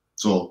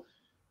 So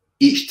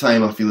each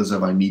time I feel as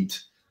if I need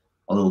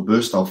a little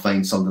boost, I'll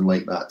find something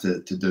like that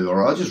to do,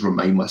 or I'll just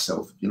remind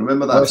myself. You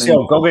remember that? Well, it's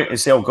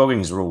the old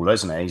Goggins rule,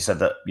 isn't it? He said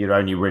that you're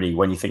only really,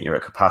 when you think you're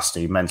at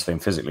capacity mentally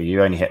and physically,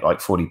 you only hit like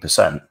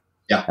 40%.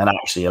 Yeah. And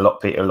actually, a lot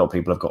of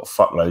people have got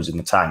fuckloads in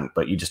the tank,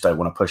 but you just don't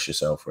want to push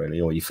yourself really,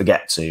 or you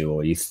forget to,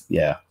 or you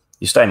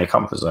stay in your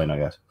comfort zone, I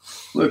guess.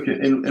 Look,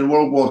 in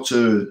World War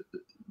II,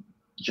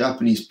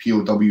 Japanese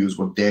POWs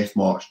were death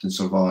marched and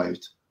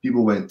survived.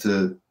 People went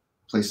to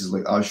places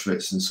like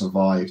Auschwitz and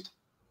survived.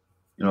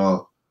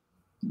 The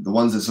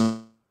ones that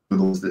survived were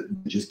those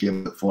that just gave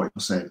it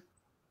 40%.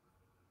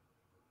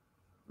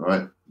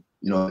 Right?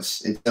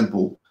 It's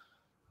simple.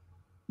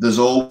 There's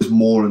always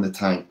more in the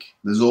tank.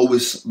 There's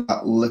always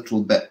that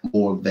little bit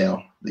more there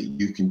that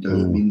you can do.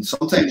 I mean,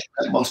 sometimes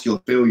you get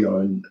muscular failure,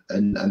 and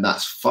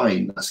that's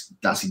fine.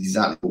 That's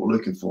exactly what we're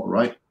looking for,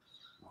 right?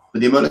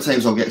 But the amount of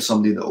times I'll get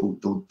somebody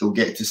that they'll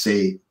get to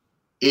say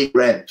 8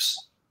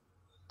 reps,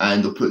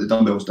 and they'll put the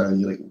dumbbells down.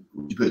 You're like,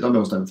 what did you put the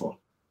dumbbells down for?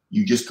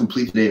 You just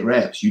completed 8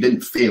 reps. You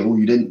didn't fail.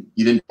 You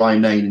didn't try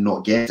 9 and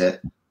not get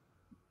it.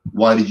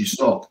 Why did you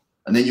stop?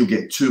 And then you'll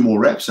get 2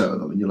 more reps out of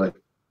them, and you're like,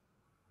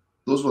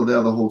 those were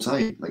there the whole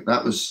time. Like,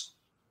 that was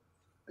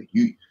like,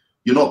 you're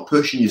not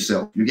pushing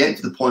yourself. You're getting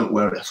to the point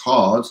where it's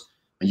hard,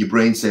 and your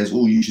brain says,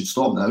 oh, you should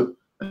stop now.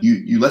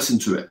 You listen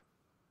to it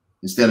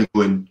instead of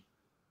going,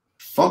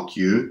 "Fuck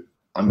you,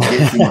 I'm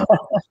getting my,"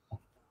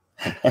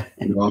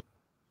 you know.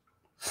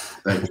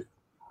 Like,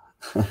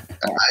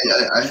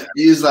 I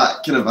use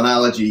that kind of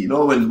analogy, you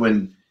know,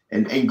 when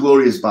in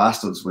Inglourious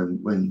Bastards,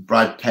 when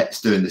Brad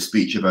Pitt's doing the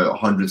speech about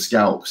 100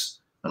 scalps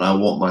and I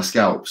want my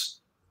scalps,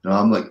 you know,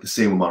 I'm like the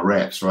same with my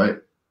reps, right?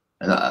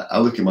 And I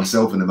look at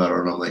myself in the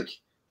mirror and I'm like,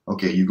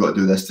 okay, you've got to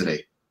do this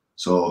today.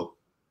 So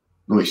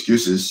no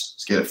excuses,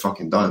 let's get it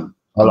fucking done.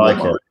 I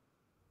like it.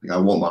 I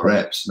want my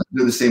reps. And I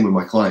do the same with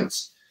my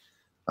clients.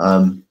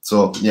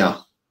 So yeah.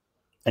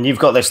 And you've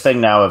got this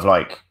thing now of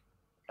like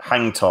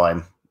hang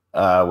time,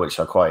 which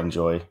I quite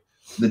enjoy.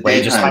 Where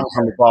you just hang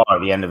from the bar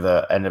at the end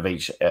of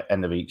each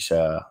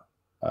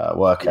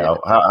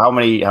workout. Yeah. How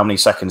many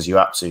seconds are you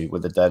up to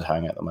with the dead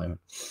hang at the moment?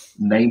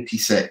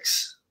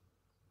 96.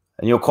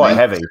 And you're quite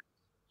heavy.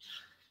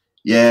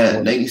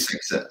 Yeah,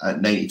 96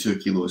 at 92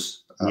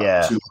 kilos.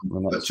 Yeah,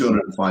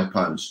 205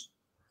 pounds.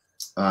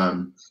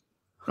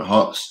 It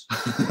hurts.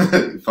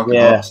 It fucking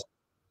yeah. hurts.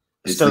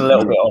 It's still a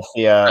little bit off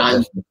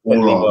the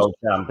Spindly world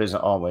champ,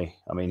 aren't we?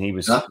 I mean, it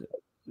was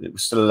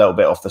still a little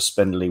bit off the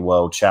Spindly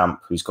world champ,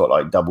 who's got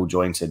like double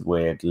jointed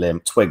weird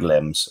twig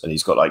limbs, and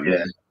he's got like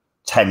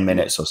 10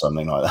 minutes or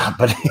something like that.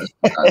 But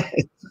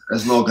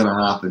that's not going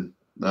to happen.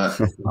 Like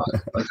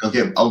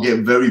I'll get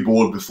very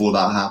bored before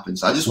that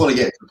happens. I just want to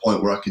get to the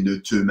point where I can do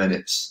 2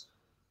 minutes.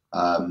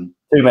 2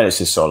 minutes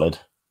is solid.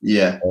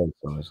 Yeah,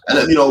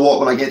 and you know what?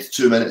 When I get to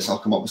 2 minutes, I'll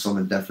come up with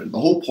something different. The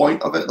whole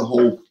point of it, the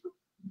whole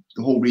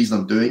reason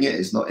I'm doing it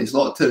is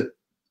not to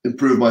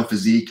improve my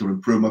physique or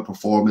improve my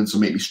performance or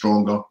make me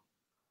stronger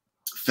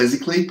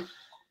physically.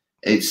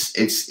 It's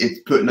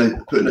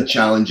putting a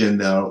challenge in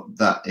there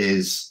that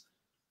is,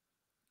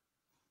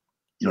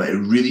 you know, it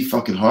really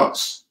fucking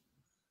hurts,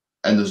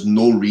 and there's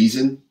no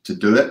reason to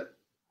do it,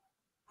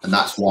 and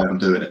that's why I'm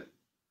doing it,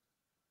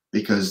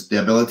 because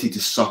the ability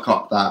to suck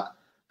up that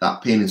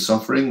pain and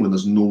suffering when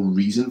there's no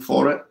reason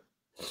for it,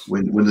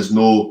 when there's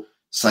no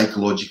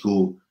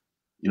psychological,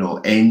 you know,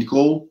 end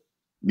goal,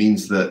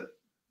 means that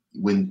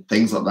when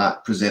things like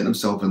that present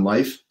themselves in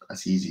life,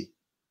 that's easy.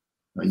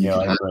 I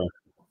agree.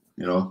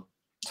 You know,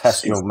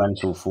 test your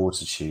mental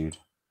fortitude.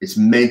 It's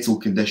mental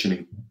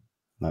conditioning.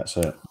 That's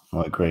it.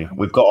 I agree.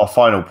 We've got our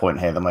final point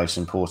here, the most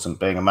important,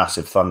 being a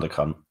massive thunder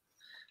cunt.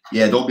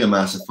 Yeah, don't be a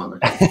massive thunder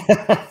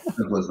cunt.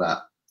 Simple as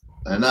that.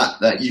 And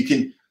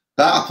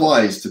that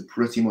applies to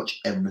pretty much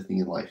everything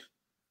in life.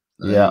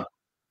 Yeah,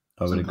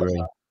 I would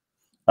agree.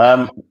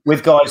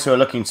 With guys who are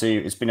looking to,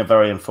 it's been a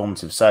very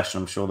informative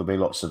session. I'm sure there'll be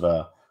lots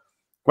of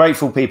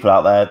grateful people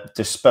out there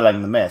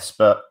dispelling the myths.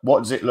 But what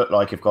does it look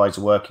like if guys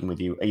are working with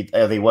you?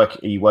 Are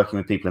you working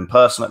with people in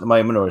person at the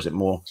moment, or is it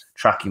more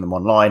tracking them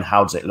online?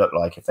 How does it look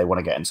like if they want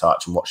to get in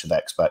touch, and what should they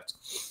expect?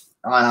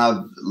 I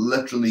have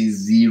literally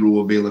zero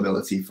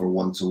availability for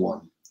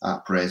one-to-one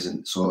at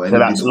present. So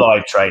that's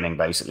live training,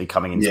 basically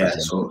coming into the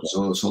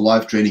gym. So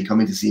live training,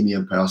 coming to see me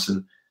in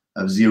person.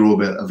 I have zero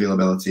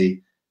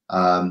availability.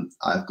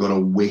 I've got a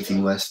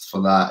waiting list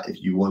for that.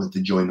 If you wanted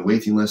to join the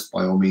waiting list,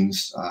 by all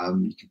means,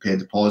 you can pay a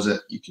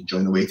deposit. You can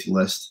join the waiting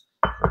list.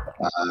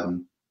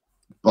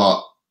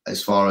 But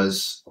as far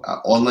as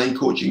online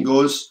coaching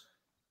goes,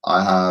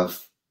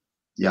 I've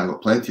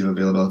got plenty of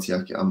availability.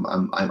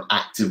 I'm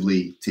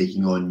actively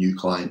taking on new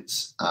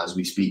clients as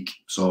we speak.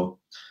 So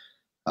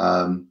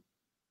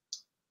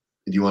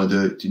if you want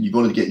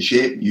to get in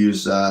shape,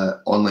 use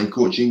online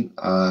coaching,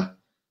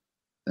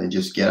 then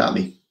just get at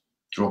me.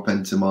 Drop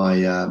into my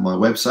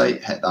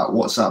website, hit that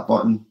WhatsApp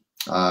button.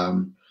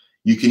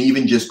 You can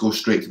even just go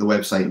straight to the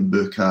website and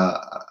book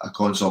a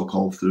consult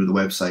call through the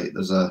website.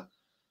 There's a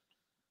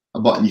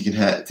button you can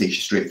hit, it takes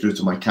you straight through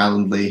to my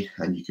Calendly,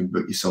 and you can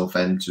book yourself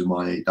into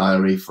my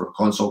diary for a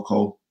consult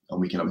call,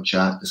 and we can have a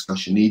chat,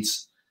 discuss your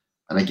needs.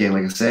 And again,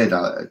 like I said,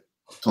 I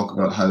talk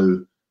about how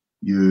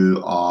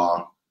you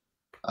are,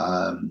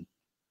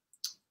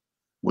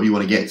 what you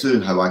want to get to,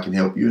 and how I can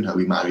help you, and how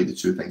we marry the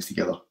two things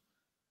together.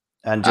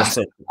 And just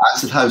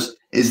Acid House,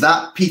 is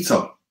that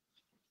Peter?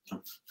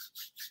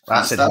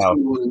 Acid House.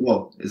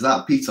 Is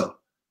that Peter?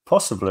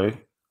 Possibly.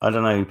 I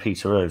don't know who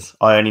Peter is.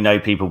 I only know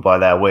people by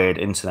their weird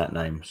internet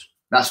names.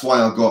 That's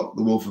why I got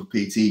the Wolf of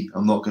PT.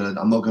 I'm not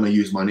gonna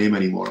use my name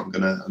anymore.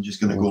 I'm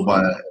just gonna go by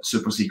a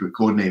super secret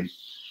code name.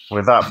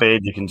 With that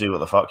beard, you can do what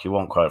the fuck you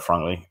want, quite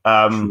frankly.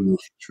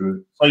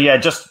 True. So yeah,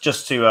 just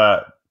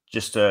to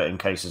in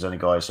case there's any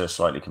guys who are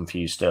slightly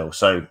confused still.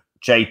 So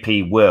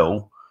JP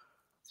will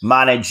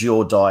manage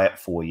your diet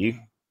for you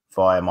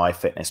via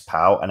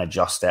MyFitnessPal and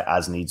adjust it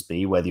as needs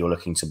be, whether you're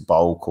looking to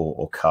bulk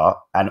or cut.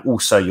 And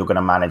also you're going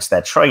to manage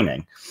their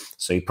training.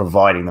 So you're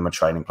providing them a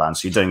training plan.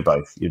 So you're doing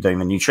both. You're doing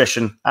the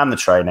nutrition and the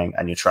training,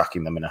 and you're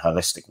tracking them in a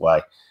holistic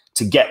way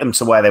to get them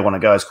to where they want to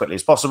go as quickly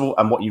as possible.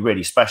 And what you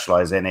really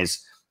specialize in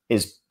is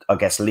I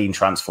guess, lean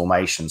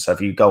transformation. So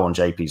if you go on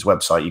JP's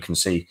website, you can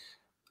see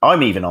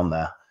I'm even on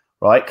there,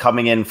 right?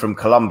 Coming in from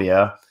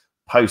Colombia,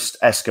 post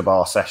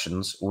Escobar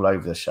sessions all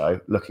over the show,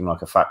 looking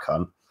like a fat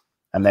cunt.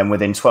 And then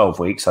within 12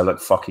 weeks, I look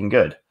fucking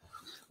good.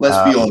 Let's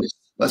be honest.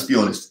 let's be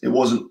honest, it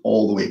wasn't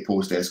all the way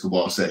post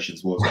Escobar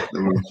sessions, was it?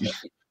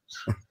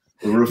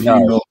 There were a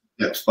few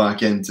dips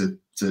back into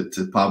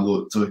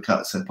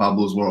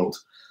Pablo's world.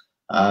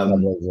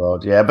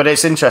 Yeah, but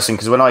it's interesting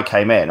because when I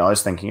came in, I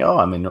was thinking, oh,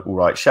 I'm in all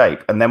right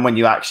shape. And then when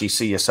you actually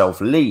see yourself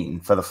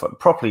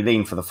properly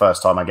lean for the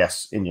first time, I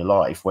guess, in your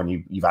life, when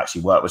you've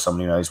actually worked with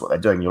someone who knows what they're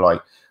doing, you're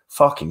like,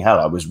 fucking hell,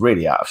 I was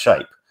really out of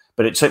shape.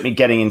 But it took me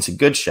getting into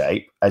good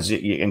shape,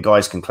 and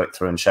guys can click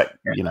through and check.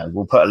 You know,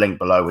 we'll put a link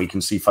below where you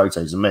can see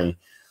photos of me.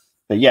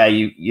 But yeah,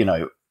 you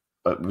know,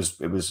 it was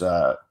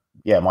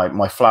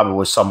my flabber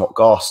was somewhat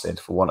ghasted,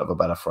 for want of a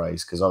better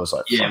phrase, because I was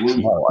like,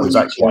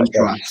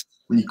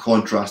 when you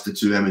contrast the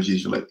two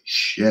images, you're like,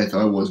 shit,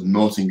 I was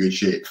not in good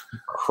shape.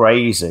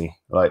 Crazy,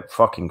 like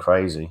fucking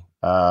crazy.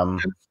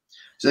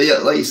 So yeah,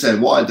 like you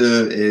said, what I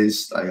do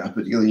is I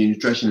put together your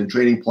nutrition and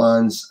training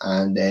plans,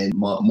 and then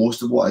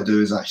most of what I do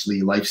is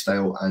actually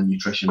lifestyle and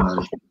nutrition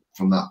management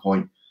from that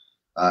point.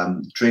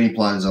 Training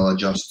plans I'll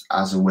adjust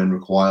as and when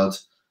required,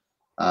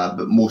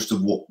 but most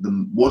of where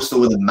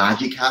the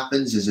magic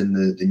happens is in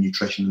the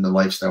nutrition and the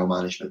lifestyle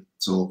management.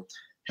 So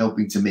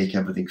helping to make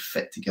everything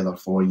fit together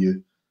for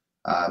you,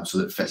 so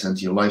that it fits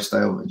into your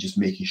lifestyle, and just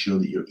making sure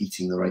that you're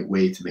eating the right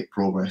way to make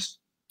progress.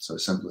 So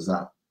as simple as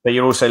that. But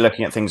you're also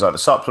looking at things like the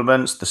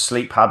supplements, the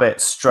sleep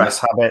habits, stress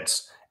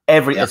habits.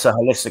 It's a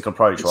holistic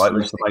approach, right?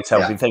 Which is the most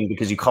healthy thing,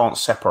 because you can't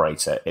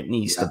separate it. It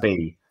needs to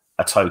be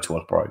a total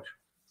approach.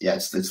 Yeah,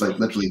 it's like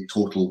literally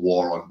total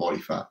war on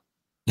body fat.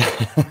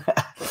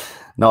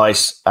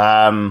 Nice.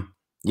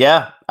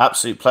 Yeah,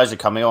 absolute pleasure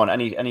coming on.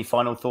 Any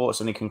final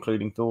thoughts? Any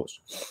concluding thoughts?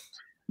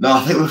 No,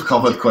 I think we've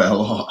covered quite a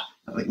lot.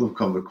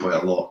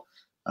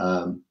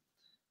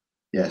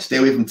 Stay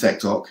away from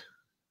TikTok.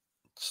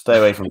 Stay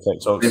away from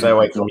TikTok. Stay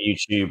away from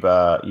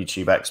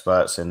YouTube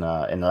experts in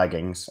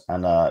leggings,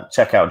 and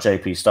check out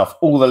JP stuff.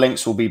 All the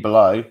links will be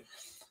below,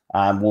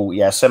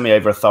 and send me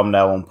over a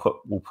thumbnail, and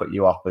we'll put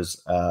you up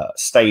as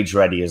stage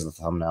ready as the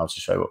thumbnail to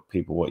show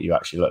people what you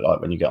actually look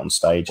like when you get on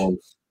stage.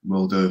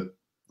 We'll do.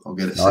 I'll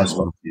get it. Nice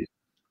one.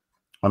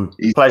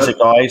 Pleasure,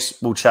 guys.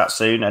 We'll chat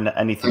soon, and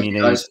anything you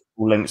need,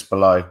 all links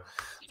below.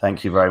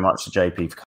 Thank you very much to JP for